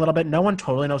the internet a little bit. No one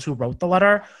totally knows who wrote the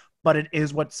letter, but it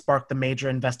is what sparked the major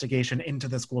investigation into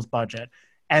the school's budget.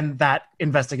 And that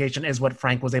investigation is what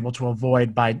Frank was able to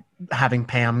avoid by having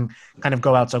Pam kind of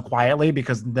go out so quietly,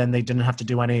 because then they didn't have to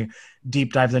do any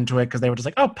deep dives into it, because they were just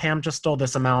like, oh, Pam just stole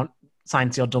this amount,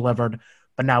 signed, sealed, delivered.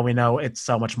 But now we know it's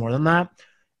so much more than that.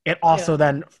 It also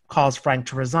then caused Frank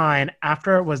to resign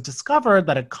after it was discovered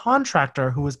that a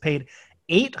contractor who was paid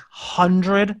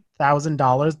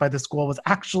 $800,000 by the school was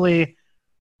actually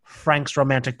Frank's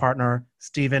romantic partner,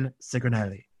 Stephen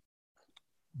Signorelli.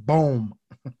 Boom.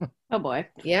 Oh boy.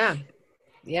 Yeah.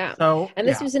 So, and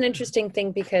this was an interesting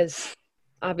thing because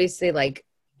obviously, like,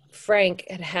 Frank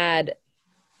had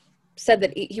said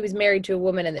that he was married to a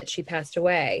woman and that she passed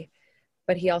away,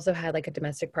 but he also had like a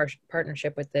domestic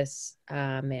partnership with this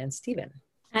man, Stephen,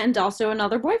 and also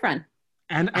another boyfriend,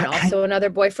 and also another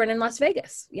boyfriend in Las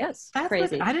Vegas. Yes, that's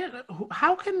crazy. Like, I didn't.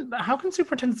 How can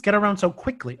superintendents get around so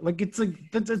quickly? Like it's New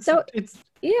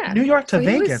York to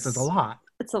Vegas is a lot.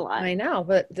 It's a lot. I know,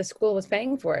 but the school was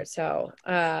paying for it, so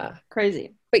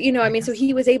crazy. But I mean, so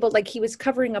he was able, like, he was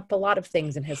covering up a lot of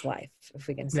things in his life, if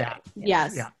we can say.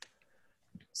 Yes.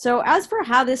 So as for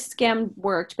how this scam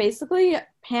worked, basically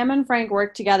Pam and Frank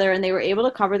worked together and they were able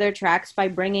to cover their tracks by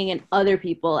bringing in other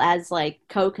people as like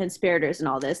co-conspirators and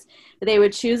all this. But they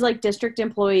would choose like district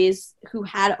employees who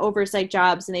had oversight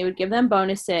jobs and they would give them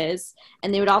bonuses,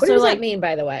 and they would also what does that mean,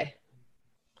 by the way?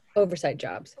 Oversight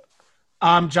jobs.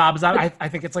 Jobs that I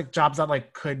think it's like jobs that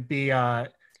like could be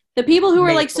the people who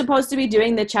were like supposed to be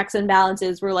doing the checks and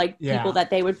balances were like people that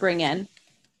they would bring in.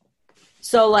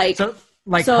 So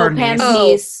Pam's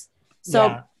niece.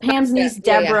 Pam's niece,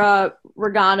 Deborah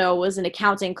Regano, was an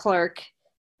accounting clerk.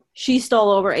 She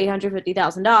stole over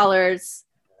 $850,000. So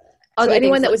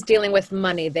anyone that was dealing with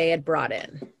money, they had brought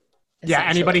in. Yeah,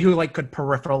 anybody who like could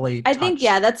peripherally I think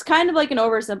that's kind of like an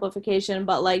oversimplification,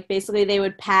 but like basically they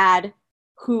would pad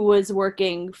who was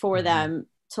working for them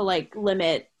to like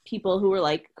limit people who were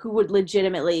like who would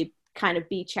legitimately kind of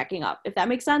be checking up, if that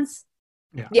makes sense.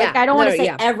 Yeah. Like, I don't want to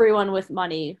say everyone with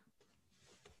money,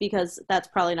 because that's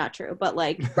probably not true, but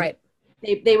like right,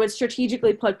 they would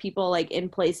strategically put people like in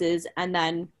places and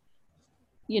then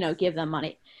give them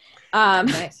money.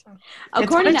 Nice.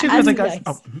 According to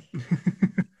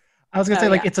I was gonna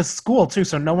say it's a school too,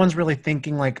 so no one's really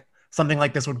thinking like something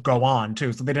like this would go on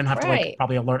too, so they didn't have to like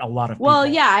probably alert a lot of people. Well,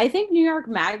 yeah, I think New York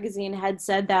Magazine had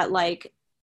said that like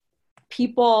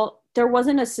there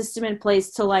wasn't a system in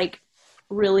place to like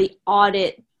really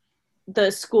audit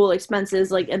the school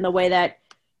expenses, like in the way that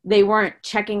they weren't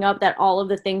checking up that all of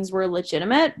the things were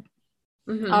legitimate.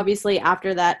 Mm-hmm. Obviously,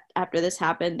 after this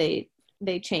happened, they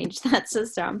changed that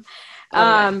system.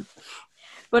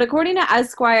 But according to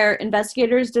Esquire,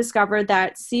 investigators discovered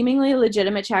that seemingly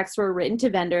legitimate checks were written to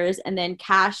vendors and then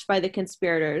cashed by the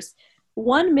conspirators.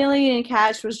 $1 million in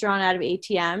cash was drawn out of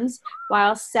ATMs,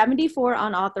 while 74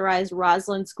 unauthorized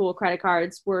Roslyn School credit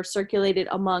cards were circulated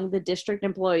among the district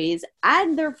employees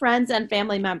and their friends and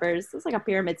family members. It's like a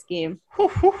pyramid scheme.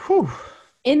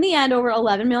 In the end, over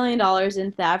 $11 million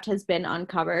in theft has been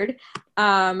uncovered.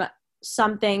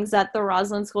 Some things that the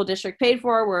Roslyn School District paid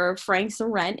for were Frank's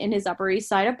rent in his Upper East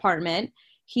Side apartment.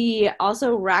 He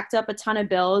also racked up a ton of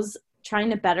bills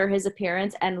trying to better his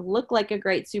appearance and look like a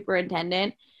great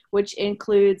superintendent, which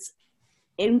included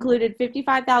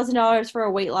 $55,000 for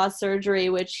a weight loss surgery,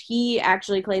 which he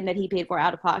actually claimed that he paid for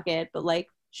out of pocket, but like,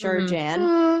 sure,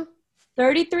 Jan.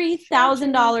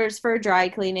 $33,000 for dry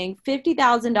cleaning,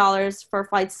 $50,000 for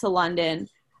flights to London.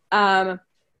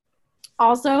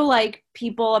 Also, like,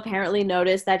 people apparently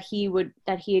noticed that he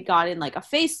had gotten like a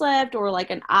facelift or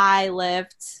like an eye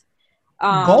lift.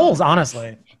 Goals,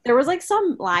 honestly. There was like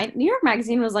some line. New York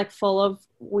Magazine was like full of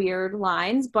weird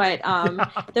lines, but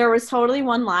there was totally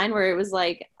one line where it was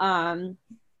like,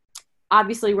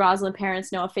 obviously Rosalind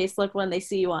parents know a facelift when they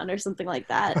see one or something like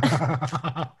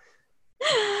that.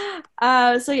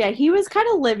 So yeah, he was kind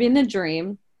of living the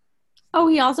dream. Oh,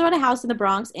 he also had a house in the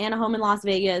Bronx and a home in Las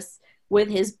Vegas with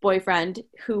his boyfriend,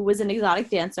 who was an exotic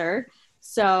dancer.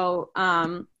 So,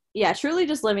 yeah, truly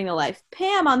just living the life.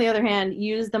 Pam, on the other hand,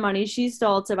 used the money she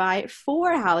stole to buy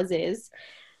 4 houses.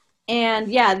 And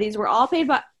yeah, these were all paid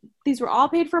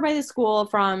for by the school,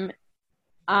 from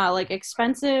like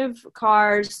expensive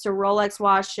cars to Rolex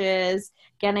watches,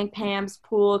 getting Pam's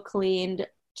pool cleaned,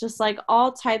 just like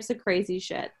all types of crazy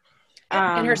shit.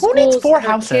 And her school's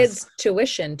her kids'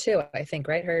 tuition too, I think,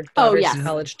 right? Her daughter's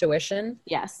college tuition.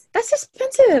 Yes. That's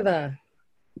expensive.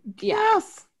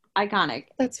 Yes. Iconic.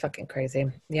 That's fucking crazy.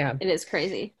 Yeah. It is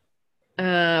crazy.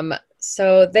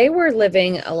 So they were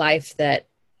living a life that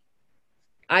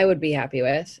I would be happy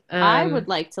with. I would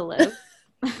like to live.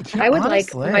 I would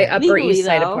like my Upper Legally, East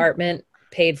Side though. apartment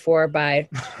paid for by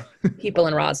people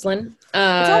in Roslyn.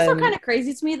 It's also kind of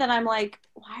crazy to me that I'm like,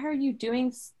 why are you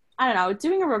doing, I don't know,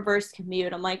 doing a reverse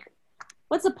commute? I'm like,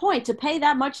 what's the point to pay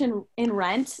that much in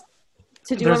rent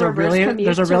to do a reverse commute?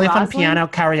 There's a really fun Roslyn? piano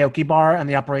karaoke bar on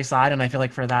the Upper East Side, and I feel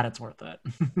like for that it's worth it.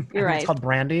 You're right. It's called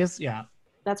Brandy's. Yeah.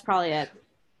 That's probably it.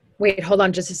 Wait, hold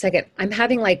on just a second. I'm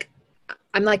having a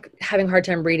hard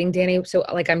time reading, Danny. So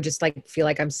like, I'm just like, feel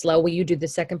like I'm slow. Will you do the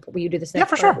second? Will you do this next? Yeah,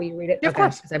 for part? sure. Will you read it? Yeah, okay. of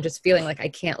course. Because I'm just feeling like I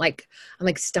can't I'm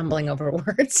like stumbling over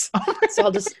words. So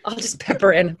I'll just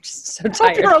pepper in. I'm just so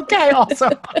tired. You're okay also.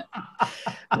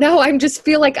 No, I'm just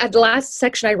feel like the last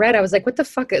section I read, I was like, what the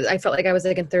fuck? I felt like I was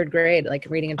like in 3rd grade, like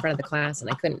reading in front of the class, and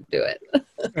I couldn't do it.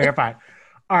 You're fine.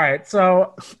 All right.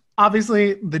 So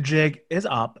obviously the jig is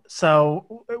up.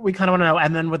 So we kind of want to know.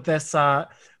 And then with this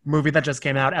movie that just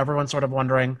came out, everyone's sort of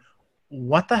wondering,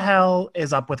 what the hell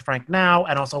is up with Frank now?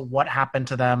 And also what happened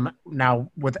to them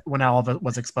now when all of it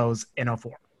was exposed in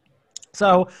 2004.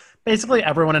 So basically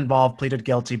everyone involved pleaded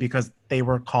guilty because they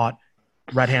were caught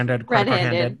red-handed,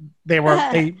 credit-handed. They were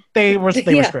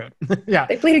screwed. Yeah.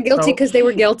 They pleaded guilty because they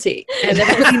were guilty. And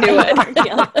everybody knew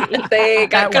it. They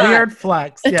got that weird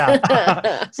flex.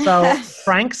 Yeah. So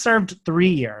Frank served 3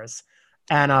 years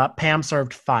and Pam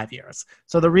served 5 years.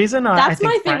 So the reason that's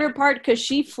my favorite part, because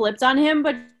she flipped on him,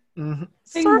 but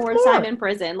more time in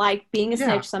prison. Like, being a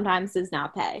snitch sometimes does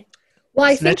not pay. Well,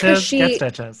 I think because get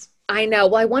stitches. I know.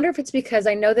 Well, I wonder if it's because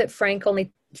I know that Frank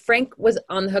was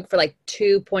on the hook for like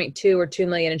 2.2 or 2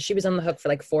 million, and she was on the hook for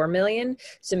like 4 million.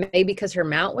 So maybe because her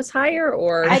amount was higher,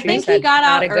 or I think he got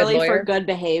out early for good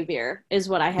behavior, is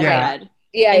what I had read.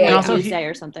 Yeah, and also Tuesday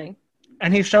or something.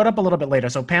 And he showed up a little bit later.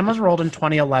 So Pam was rolled in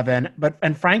 2011,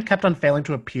 and Frank kept on failing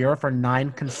to appear for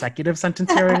 9 consecutive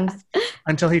sentence hearings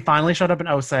until he finally showed up in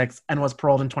 2006 and was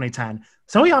paroled in 2010.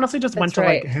 So he honestly just went to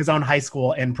like his own high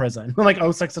school in prison, like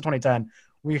 2006 to 2010.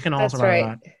 We can all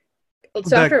survive that.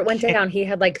 So after it went down, he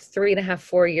had like 3.5,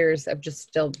 4 years of just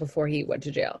still before he went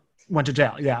to jail.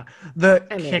 Yeah. The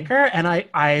kicker, and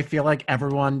I feel like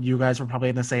you guys were probably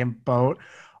in the same boat,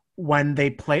 when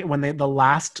the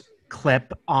last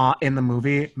clip in the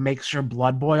movie makes your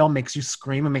blood boil, makes you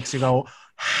scream, and makes you go,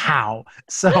 how?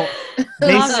 So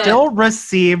they still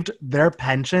received their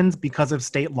pensions because of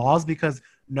state laws, because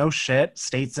no shit,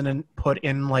 states didn't put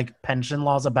in like pension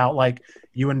laws about like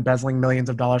you embezzling millions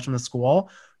of dollars from the school.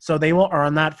 So they will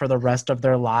earn that for the rest of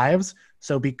their lives.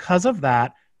 So because of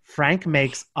that, Frank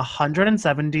makes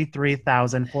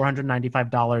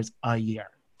 $173,495 a year.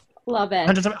 Love it.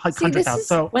 100,000.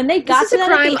 So when they got to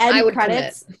that at the end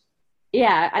credits, commit.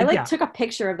 Yeah, I took a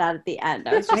picture of that at the end.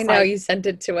 I know, you sent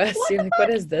it to us. You're like, what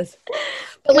is this?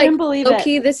 But like,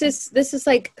 okay, this is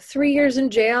like 3 years in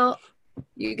jail.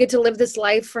 You get to live this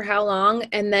life for how long,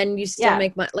 and then you still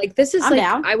make money. Like, this is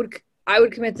down. I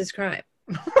would commit this crime.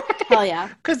 Hell yeah.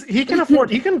 Because he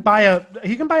can buy a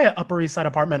Upper East Side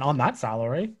apartment on that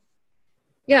salary.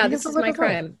 Yeah, this is my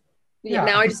crime. Yeah.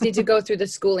 Now I just need to go through the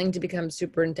schooling to become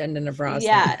superintendent of Roslyn.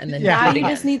 Yeah. And then now you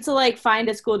just need to like find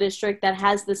a school district that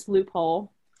has this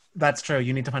loophole. That's true.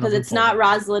 You need to find a loophole. Because it's not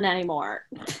Roslyn anymore.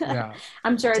 Yeah.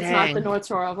 I'm sure it's not the North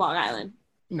Shore of Long Island.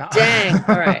 No. Dang.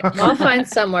 All right. I'll find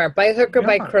somewhere. By hook or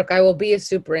by crook, I will be a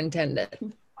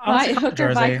superintendent. By hook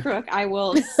or by crook, I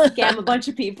will scam a bunch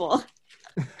of people.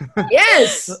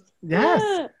 Yes.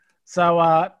 Yes.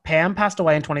 So Pam passed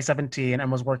away in 2017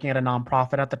 and was working at a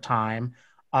nonprofit at the time.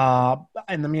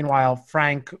 In the meanwhile,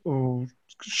 Frank,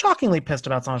 shockingly pissed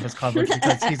about some of his coverage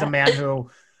because he's a man who,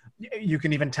 you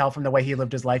can even tell from the way he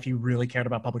lived his life, he really cared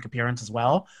about public appearance as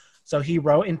well. So he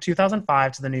wrote in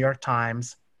 2005 to the New York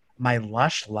Times, My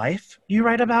lush life you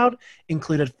write about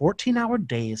included 14-hour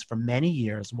days for many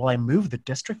years while I moved the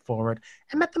district forward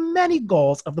and met the many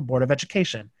goals of the Board of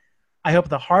Education. I hope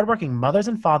the hardworking mothers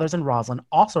and fathers in Roslyn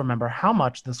also remember how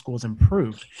much the school's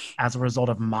improved as a result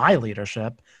of my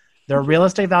leadership. Their real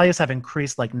estate values have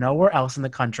increased like nowhere else in the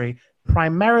country,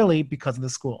 primarily because of the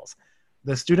schools.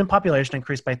 The student population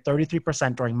increased by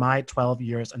 33% during my 12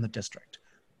 years in the district.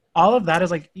 All of that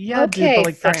is like, yeah, okay, dude, but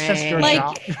like Frank. that's just your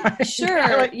job.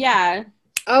 Sure, like, yeah.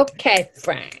 Okay,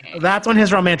 Frank. That's when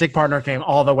his romantic partner came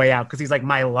all the way out because he's like,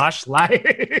 my lush life.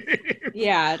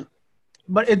 Yeah.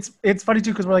 But it's funny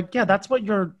too because we're like, yeah, that's what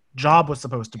your job was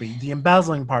supposed to be. The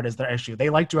embezzling part is their issue. They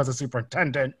liked you as a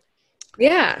superintendent.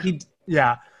 Yeah.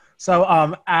 Yeah.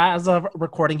 So as of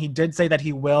recording, he did say that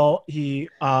he watched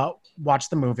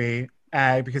the movie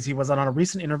because he was on a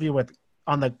recent interview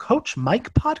on the Coach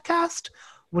Mike podcast,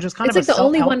 which is kind of like the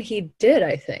only one he did,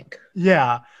 I think.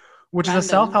 Yeah. Which is a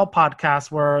self-help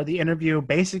podcast where the interview,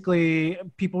 basically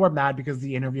people were mad because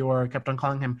the interviewer kept on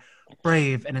calling him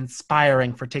brave and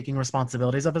inspiring for taking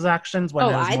responsibilities of his actions. When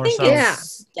I think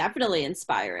it's definitely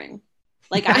inspiring.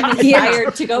 Like, I'm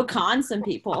inspired to go con some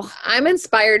people. I'm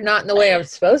inspired not in the way I'm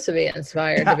supposed to be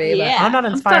inspired to be. Yeah. I'm not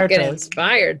inspired. I'm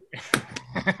inspired.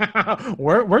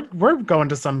 we're going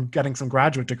to getting some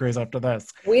graduate degrees after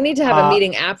this. We need to have a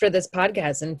meeting after this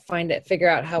podcast and figure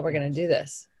out how we're going to do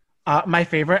this. My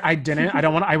favorite, I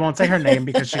won't say her name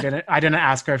because I didn't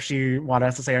ask her if she wanted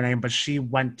us to say her name, but she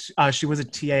was a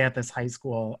TA at this high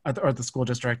school or the school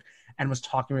district and was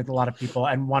talking with a lot of people.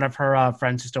 And one of her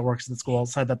friends who still works at the school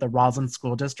said that the Roslyn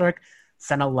School District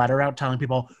sent a letter out telling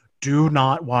people, do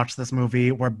not watch this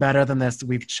movie. We're better than this.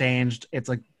 We've changed. It's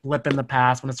like blip in the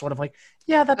past when it's sort of like,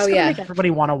 yeah, that's going to make everybody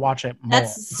want to watch it more.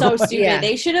 That's so stupid. Yeah.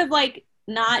 They should have like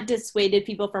not dissuaded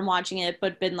people from watching it,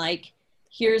 but been like,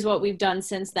 here's what we've done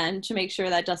since then to make sure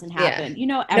that doesn't happen.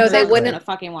 Yeah. Everyone's going to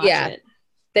fucking watch it.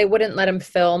 They wouldn't let him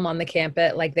film on the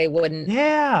campus. Like they wouldn't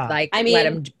let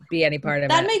him be any part of it.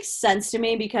 That makes sense to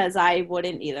me because I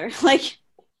wouldn't either.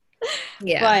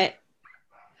 Yeah. But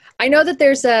I know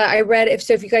that I read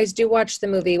if you guys do watch the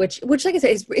movie, which like I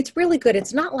said, it's really good.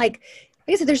 It's not like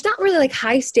I said, there's not really like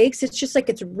high stakes. It's just like,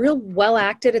 it's real well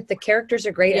acted. The characters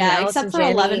are great. Yeah, except for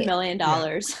 $11 million.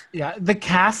 Yeah. The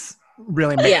cast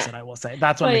really makes it, I will say.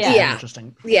 That's what makes it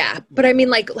interesting. Yeah. But I mean,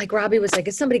 like Robbie was like,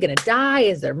 is somebody going to die?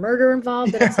 Is there murder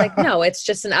involved? And it's like, no, it's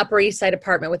just an Upper East Side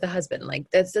apartment with a husband. Like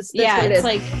that's what it is.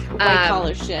 Like white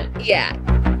collar shit. Yeah.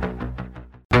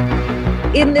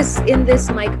 In this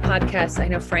Mike podcast, I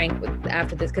know Frank,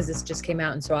 after this, because this just came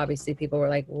out, and so obviously people were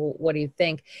like, well, what do you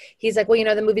think? He's like, well,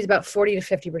 the movie's about 40 to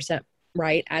 50%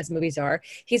 right, as movies are.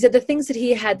 He said the things that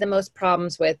he had the most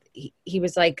problems with, he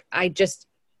was like,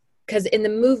 because in the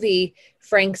movie,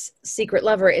 Frank's secret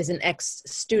lover is an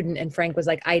ex-student, and Frank was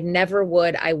like, I would never,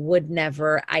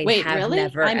 never, I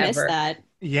missed that.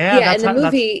 Yeah, in the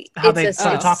movie, that's how they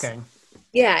started talking.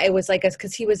 Yeah, it was like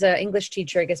because he was an English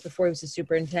teacher, I guess, before he was a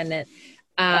superintendent.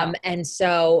 And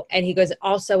he goes,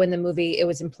 also in the movie, it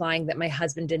was implying that my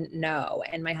husband didn't know,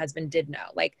 and my husband did know.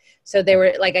 Like, so they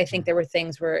were like, I think there were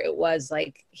things where it was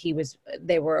like he was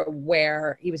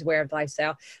aware of the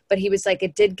lifestyle, but he was like,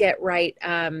 it did get right.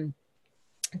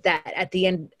 That at the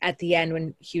end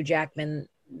when Hugh Jackman,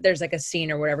 there's like a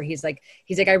scene or whatever, he's like,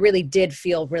 I really did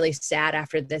feel really sad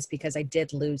after this because I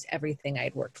did lose everything I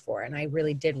had worked for, and I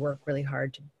really did work really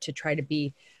hard to try to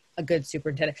be a good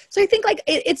superintendent. So I think like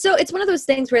it's one of those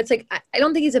things where it's like, I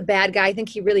don't think he's a bad guy. I think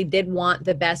he really did want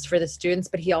the best for the students,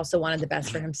 but he also wanted the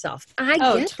best for himself.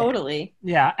 Totally.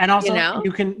 Yeah. And also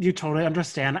you totally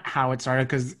understand how it started,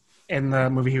 because in the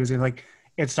movie he was like,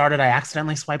 it started, I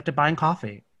accidentally swiped it buying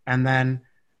coffee, and then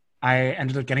I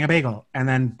ended up getting a bagel, and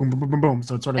then boom, boom, boom, boom, boom.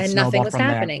 So it sort of snowballed from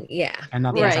happening. There. Yeah. And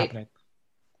nothing was happening.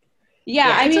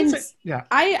 Yeah. I mean,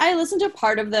 I listened to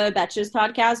part of the Betches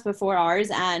podcast before ours,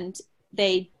 and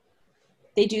they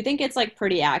do think it's like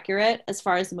pretty accurate as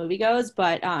far as the movie goes,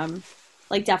 but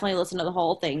like definitely listen to the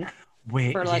whole thing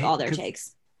for like all their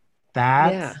takes.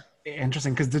 That's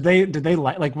interesting. Because did they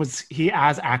like was he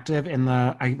as active in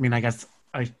the? I mean, I guess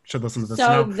I should listen to this.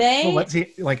 So was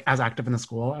he like as active in the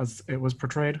school as it was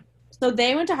portrayed? So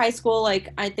they went to high school like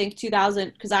I think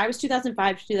 2000, because I was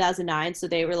 2005 to 2009, so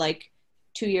they were like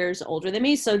 2 years older than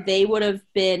me. So they would have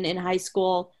been in high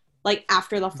school like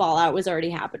after the fallout was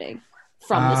already happening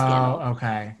from the scandal.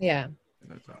 Okay. Yeah.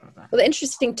 Well, the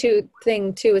interesting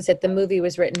thing is that the movie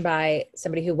was written by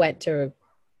somebody who went to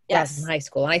Roslyn High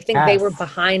School, and I think they were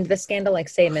behind the scandal, like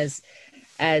same as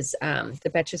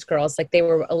the Betches girls. Like they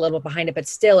were a little behind it, but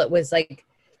still, it was like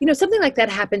something like that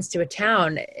happens to a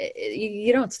town,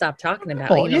 you don't stop talking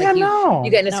about it. You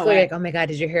get into school, you're like, oh my God,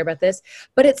 did you hear about this?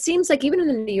 But it seems like even in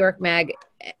the New York Mag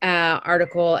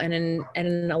article and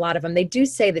in a lot of them, they do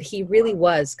say that he really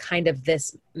was kind of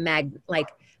this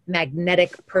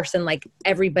magnetic person. Like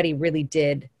everybody really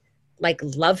did like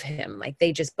love him. Like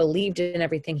they just believed in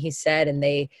everything he said, and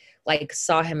they like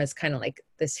saw him as kind of like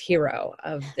this hero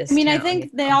of this town. I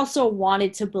think they also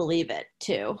wanted to believe it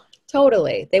too.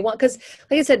 Totally. They want, because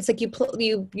like I said, it's like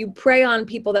you prey on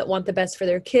people that want the best for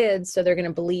their kids, so they're going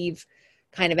to believe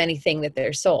kind of anything that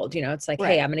they're sold. It's like,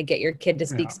 hey, I'm going to get your kid to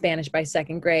speak Spanish by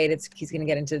second grade. He's going to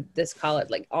get into this college,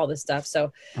 like all this stuff.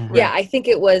 So I think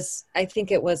it was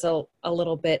a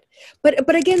little bit,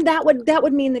 but again, that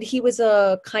would mean that he was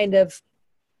a kind of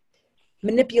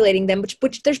manipulating them,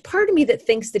 which there's part of me that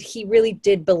thinks that he really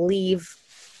did believe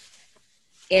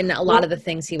in a lot of the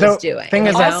things he was doing.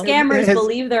 All scammers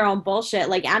believe their own bullshit.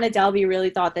 Like Anna Delvey really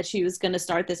thought that she was going to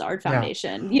start this art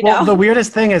foundation. Well, the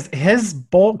weirdest thing is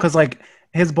because like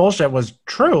his bullshit was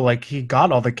true. Like he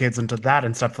got all the kids into that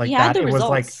and stuff like that. It was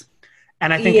like,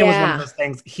 and I think it was one of those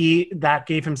things that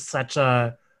gave him such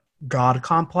a God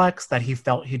complex that he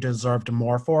felt he deserved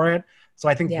more for it. So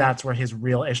I think that's where his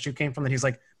real issue came from. That he's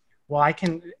like, well,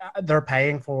 they're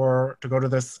paying to go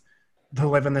to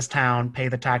live in this town, pay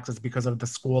the taxes because of the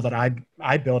school that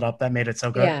I built up that made it so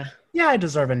good. Yeah, I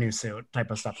deserve a new suit,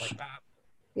 type of stuff like that.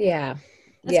 Yeah.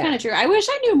 That's kind of true. I wish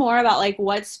I knew more about like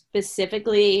what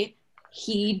specifically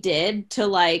he did to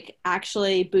like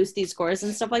actually boost these scores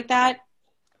and stuff like that.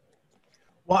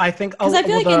 Well, I think because I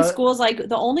feel like in schools, like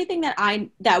the only thing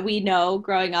that we know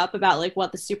growing up about like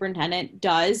what the superintendent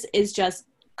does is just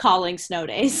calling snow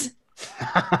days.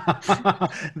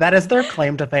 That is their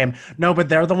claim to fame. No, but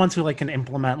they're the ones who like can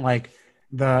implement like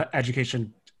the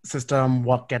education system,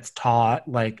 what gets taught,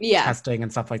 like testing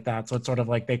and stuff like that. So it's sort of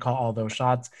like they call all those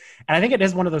shots. And I think it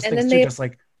is one of those things too, just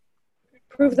like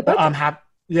prove the budget.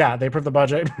 They prove the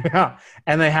budget.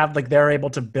 And they have like they're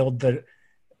able to build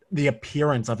the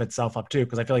appearance of itself up too,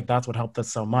 because I feel like that's what helped us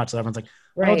so much. So everyone's like,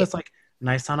 oh, this like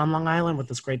nice town on Long Island with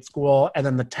this great school, and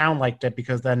then the town liked it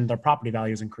because then their property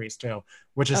values increased too,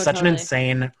 which is such an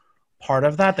insane part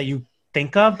of that you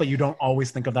think of, but you don't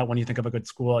always think of that when you think of a good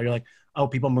school. You're like, oh,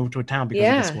 people move to a town because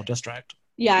of the school district.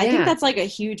 Yeah, I think that's like a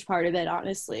huge part of it,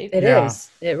 honestly. It is.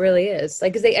 It really is.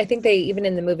 Like, because I think they, even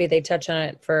in the movie, they touch on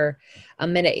it for a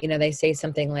minute. They say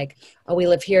something like, oh, we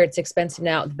live here, it's expensive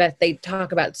now. But they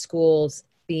talk about schools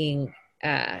being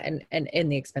and in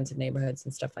the expensive neighborhoods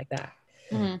and stuff like that.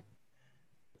 Mm-hmm.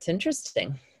 It's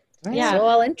interesting. Yeah. So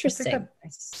all interesting.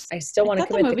 I still want to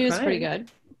commit the movie crime. was pretty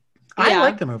good. I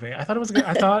liked the movie. I thought it was good.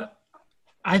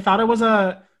 I thought it was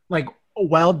a like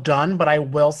well done, but I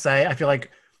will say I feel like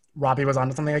Robbie was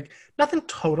onto something. Like nothing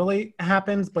totally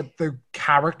happens, but the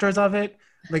characters of it,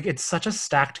 like it's such a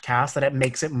stacked cast that it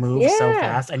makes it move so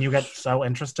fast, and you get so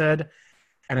interested,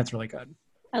 and it's really good.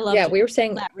 I love. Yeah, we were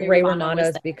saying Ray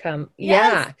Romano's become.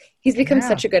 Yes. Yeah, he's become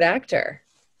such a good actor.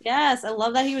 Yes, I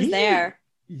love that he was there.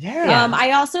 Yeah.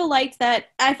 I also liked that.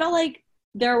 I felt like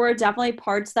there were definitely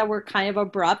parts that were kind of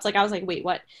abrupt. Like I was like, wait,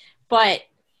 what? But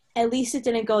at least it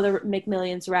didn't go the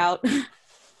McMillions route,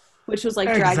 which was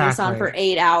like dragging us on for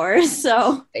 8 hours.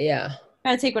 So yeah,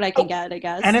 I take what I can get, I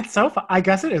guess. And it's so fun. I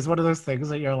guess it is one of those things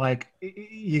that you're like,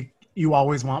 you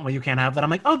always want what you can't have. That I'm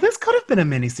like, oh, this could have been a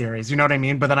miniseries. You know what I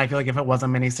mean? But then I feel like if it was a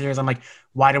miniseries, I'm like,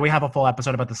 why do we have a full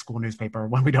episode about the school newspaper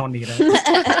when we don't need it?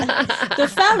 The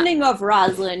founding of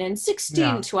Roslyn in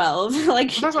 1612. Yeah.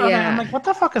 Like, I'm like, what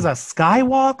the fuck is a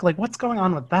skywalk? Like, what's going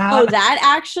on with that? Oh, that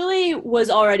actually was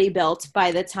already built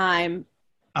by the time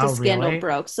the scandal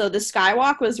broke. So the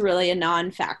skywalk was really a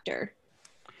non-factor.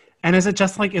 And is it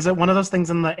just like, is it one of those things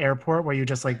in the airport where you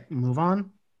just like move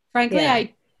on? Frankly,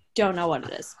 I don't know what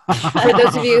it is. For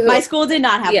those of you who, my school did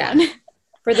not have one.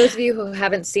 For those of you who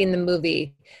haven't seen the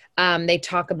movie, they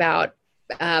talk about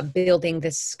building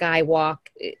this skywalk.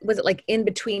 Was it like in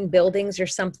between buildings or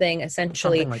something?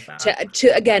 Essentially, something like that. to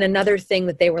again another thing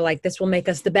that they were like, this will make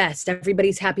us the best.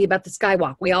 Everybody's happy about the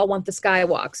skywalk. We all want the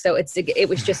skywalk. So it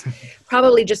was just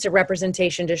probably just a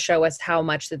representation to show us how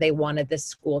much that they wanted this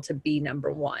school to be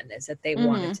number one. Is that they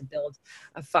wanted to build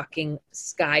a fucking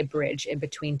sky bridge in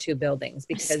between two buildings,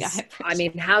 because I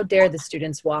mean, how dare the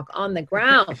students walk on the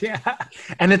ground? Yeah,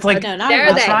 and it's like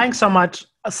they're trying so much.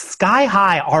 Sky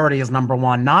High already is number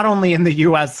one, not only in the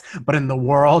US, but in the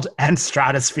world and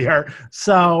stratosphere.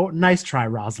 So nice try,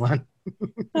 Roslyn.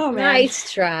 Oh, man.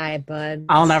 Nice try, bud.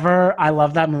 I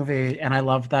love that movie, and I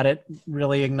love that it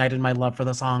really ignited my love for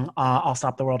the song I'll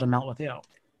Stop the World and Melt with You.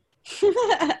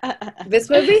 This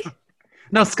movie?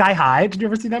 No, Sky High. Did you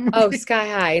ever see that movie? Oh, Sky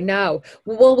High. No.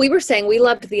 Well, we were saying we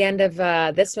loved the end of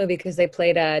this movie because they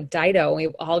played Dido. And we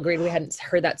all agreed we hadn't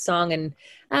heard that song. And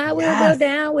I will go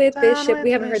down with this ship.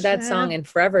 We haven't heard that song in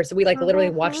forever. So we like literally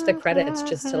watched the credits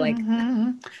just to like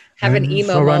have an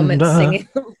emo moment singing.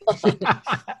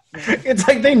 It's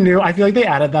like they knew. I feel like they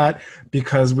added that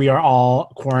because we are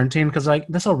all quarantined because like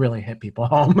this will really hit people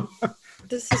home.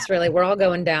 This is really, we're all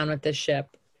going down with this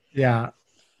ship. Yeah.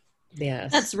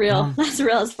 Yes. That's real. That's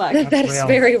real as fuck. That is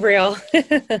very real.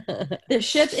 The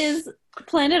ship is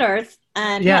planet Earth.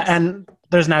 And yeah, and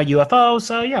there's now UFO,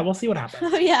 so yeah, we'll see what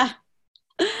happens. Oh, yeah.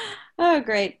 Oh,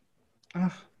 great.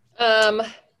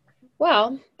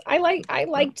 Well, I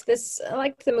liked this. I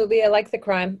liked the movie. I liked the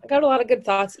crime. I got a lot of good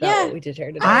thoughts about what we did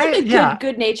here today. It's a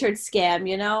good-natured scam,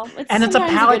 you know? It's a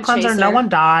palate cleanser. No one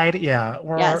died. Yeah.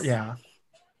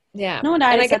 Yeah. No one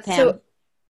died except Pam.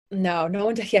 No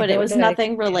one died. Yeah, but it was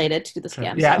nothing related to the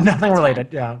scam. Yeah, so nothing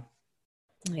related. Fine.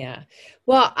 Yeah.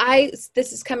 Well,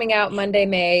 this is coming out Monday,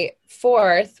 May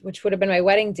 4th, which would have been my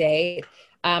wedding date.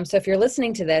 So if you're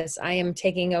listening to this, I am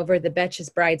taking over the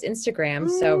Betches Brides Instagram.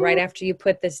 So right after you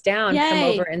put this down, come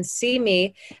over and see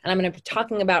me. And I'm going to be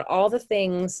talking about all the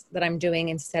things that I'm doing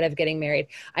instead of getting married.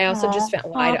 I also just found,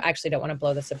 I actually don't want to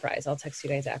blow the surprise. I'll text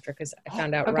you guys after because I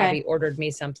found out Robbie ordered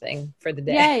me something for the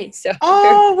day. Yay. So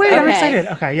I'm excited.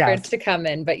 Okay, yeah. For it to come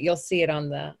in, but you'll see it on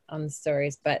the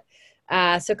stories. But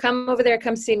so come over there,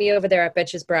 come see me over there at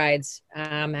Betches Brides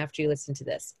after you listen to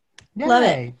this. Yay. Love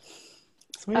it.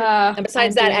 And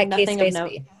besides that, at Kate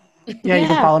Spacey. Yeah, you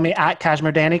can follow me at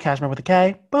Cashmere Danny, Cashmere with a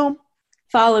K. Boom.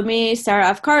 Follow me, Sarah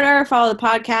F. Carter. Follow the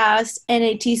podcast,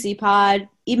 NATC Pod.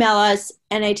 Email us,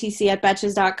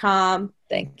 natc@betches.com.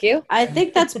 Thank you. I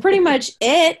think that's pretty much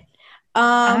it.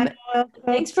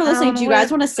 Thanks for listening. Do you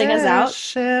guys want to sing us out?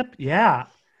 Yeah.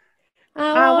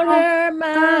 I honor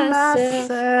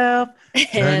myself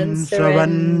and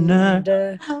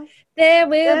surrender. There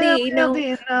will be no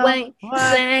white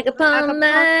flag upon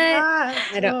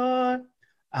my door.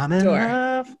 I'm in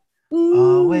love,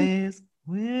 always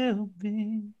will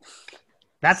be.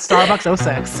 That's Starbucks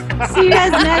 06. See you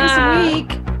guys next week.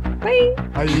 Bye.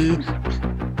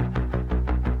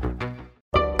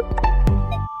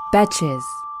 Betches.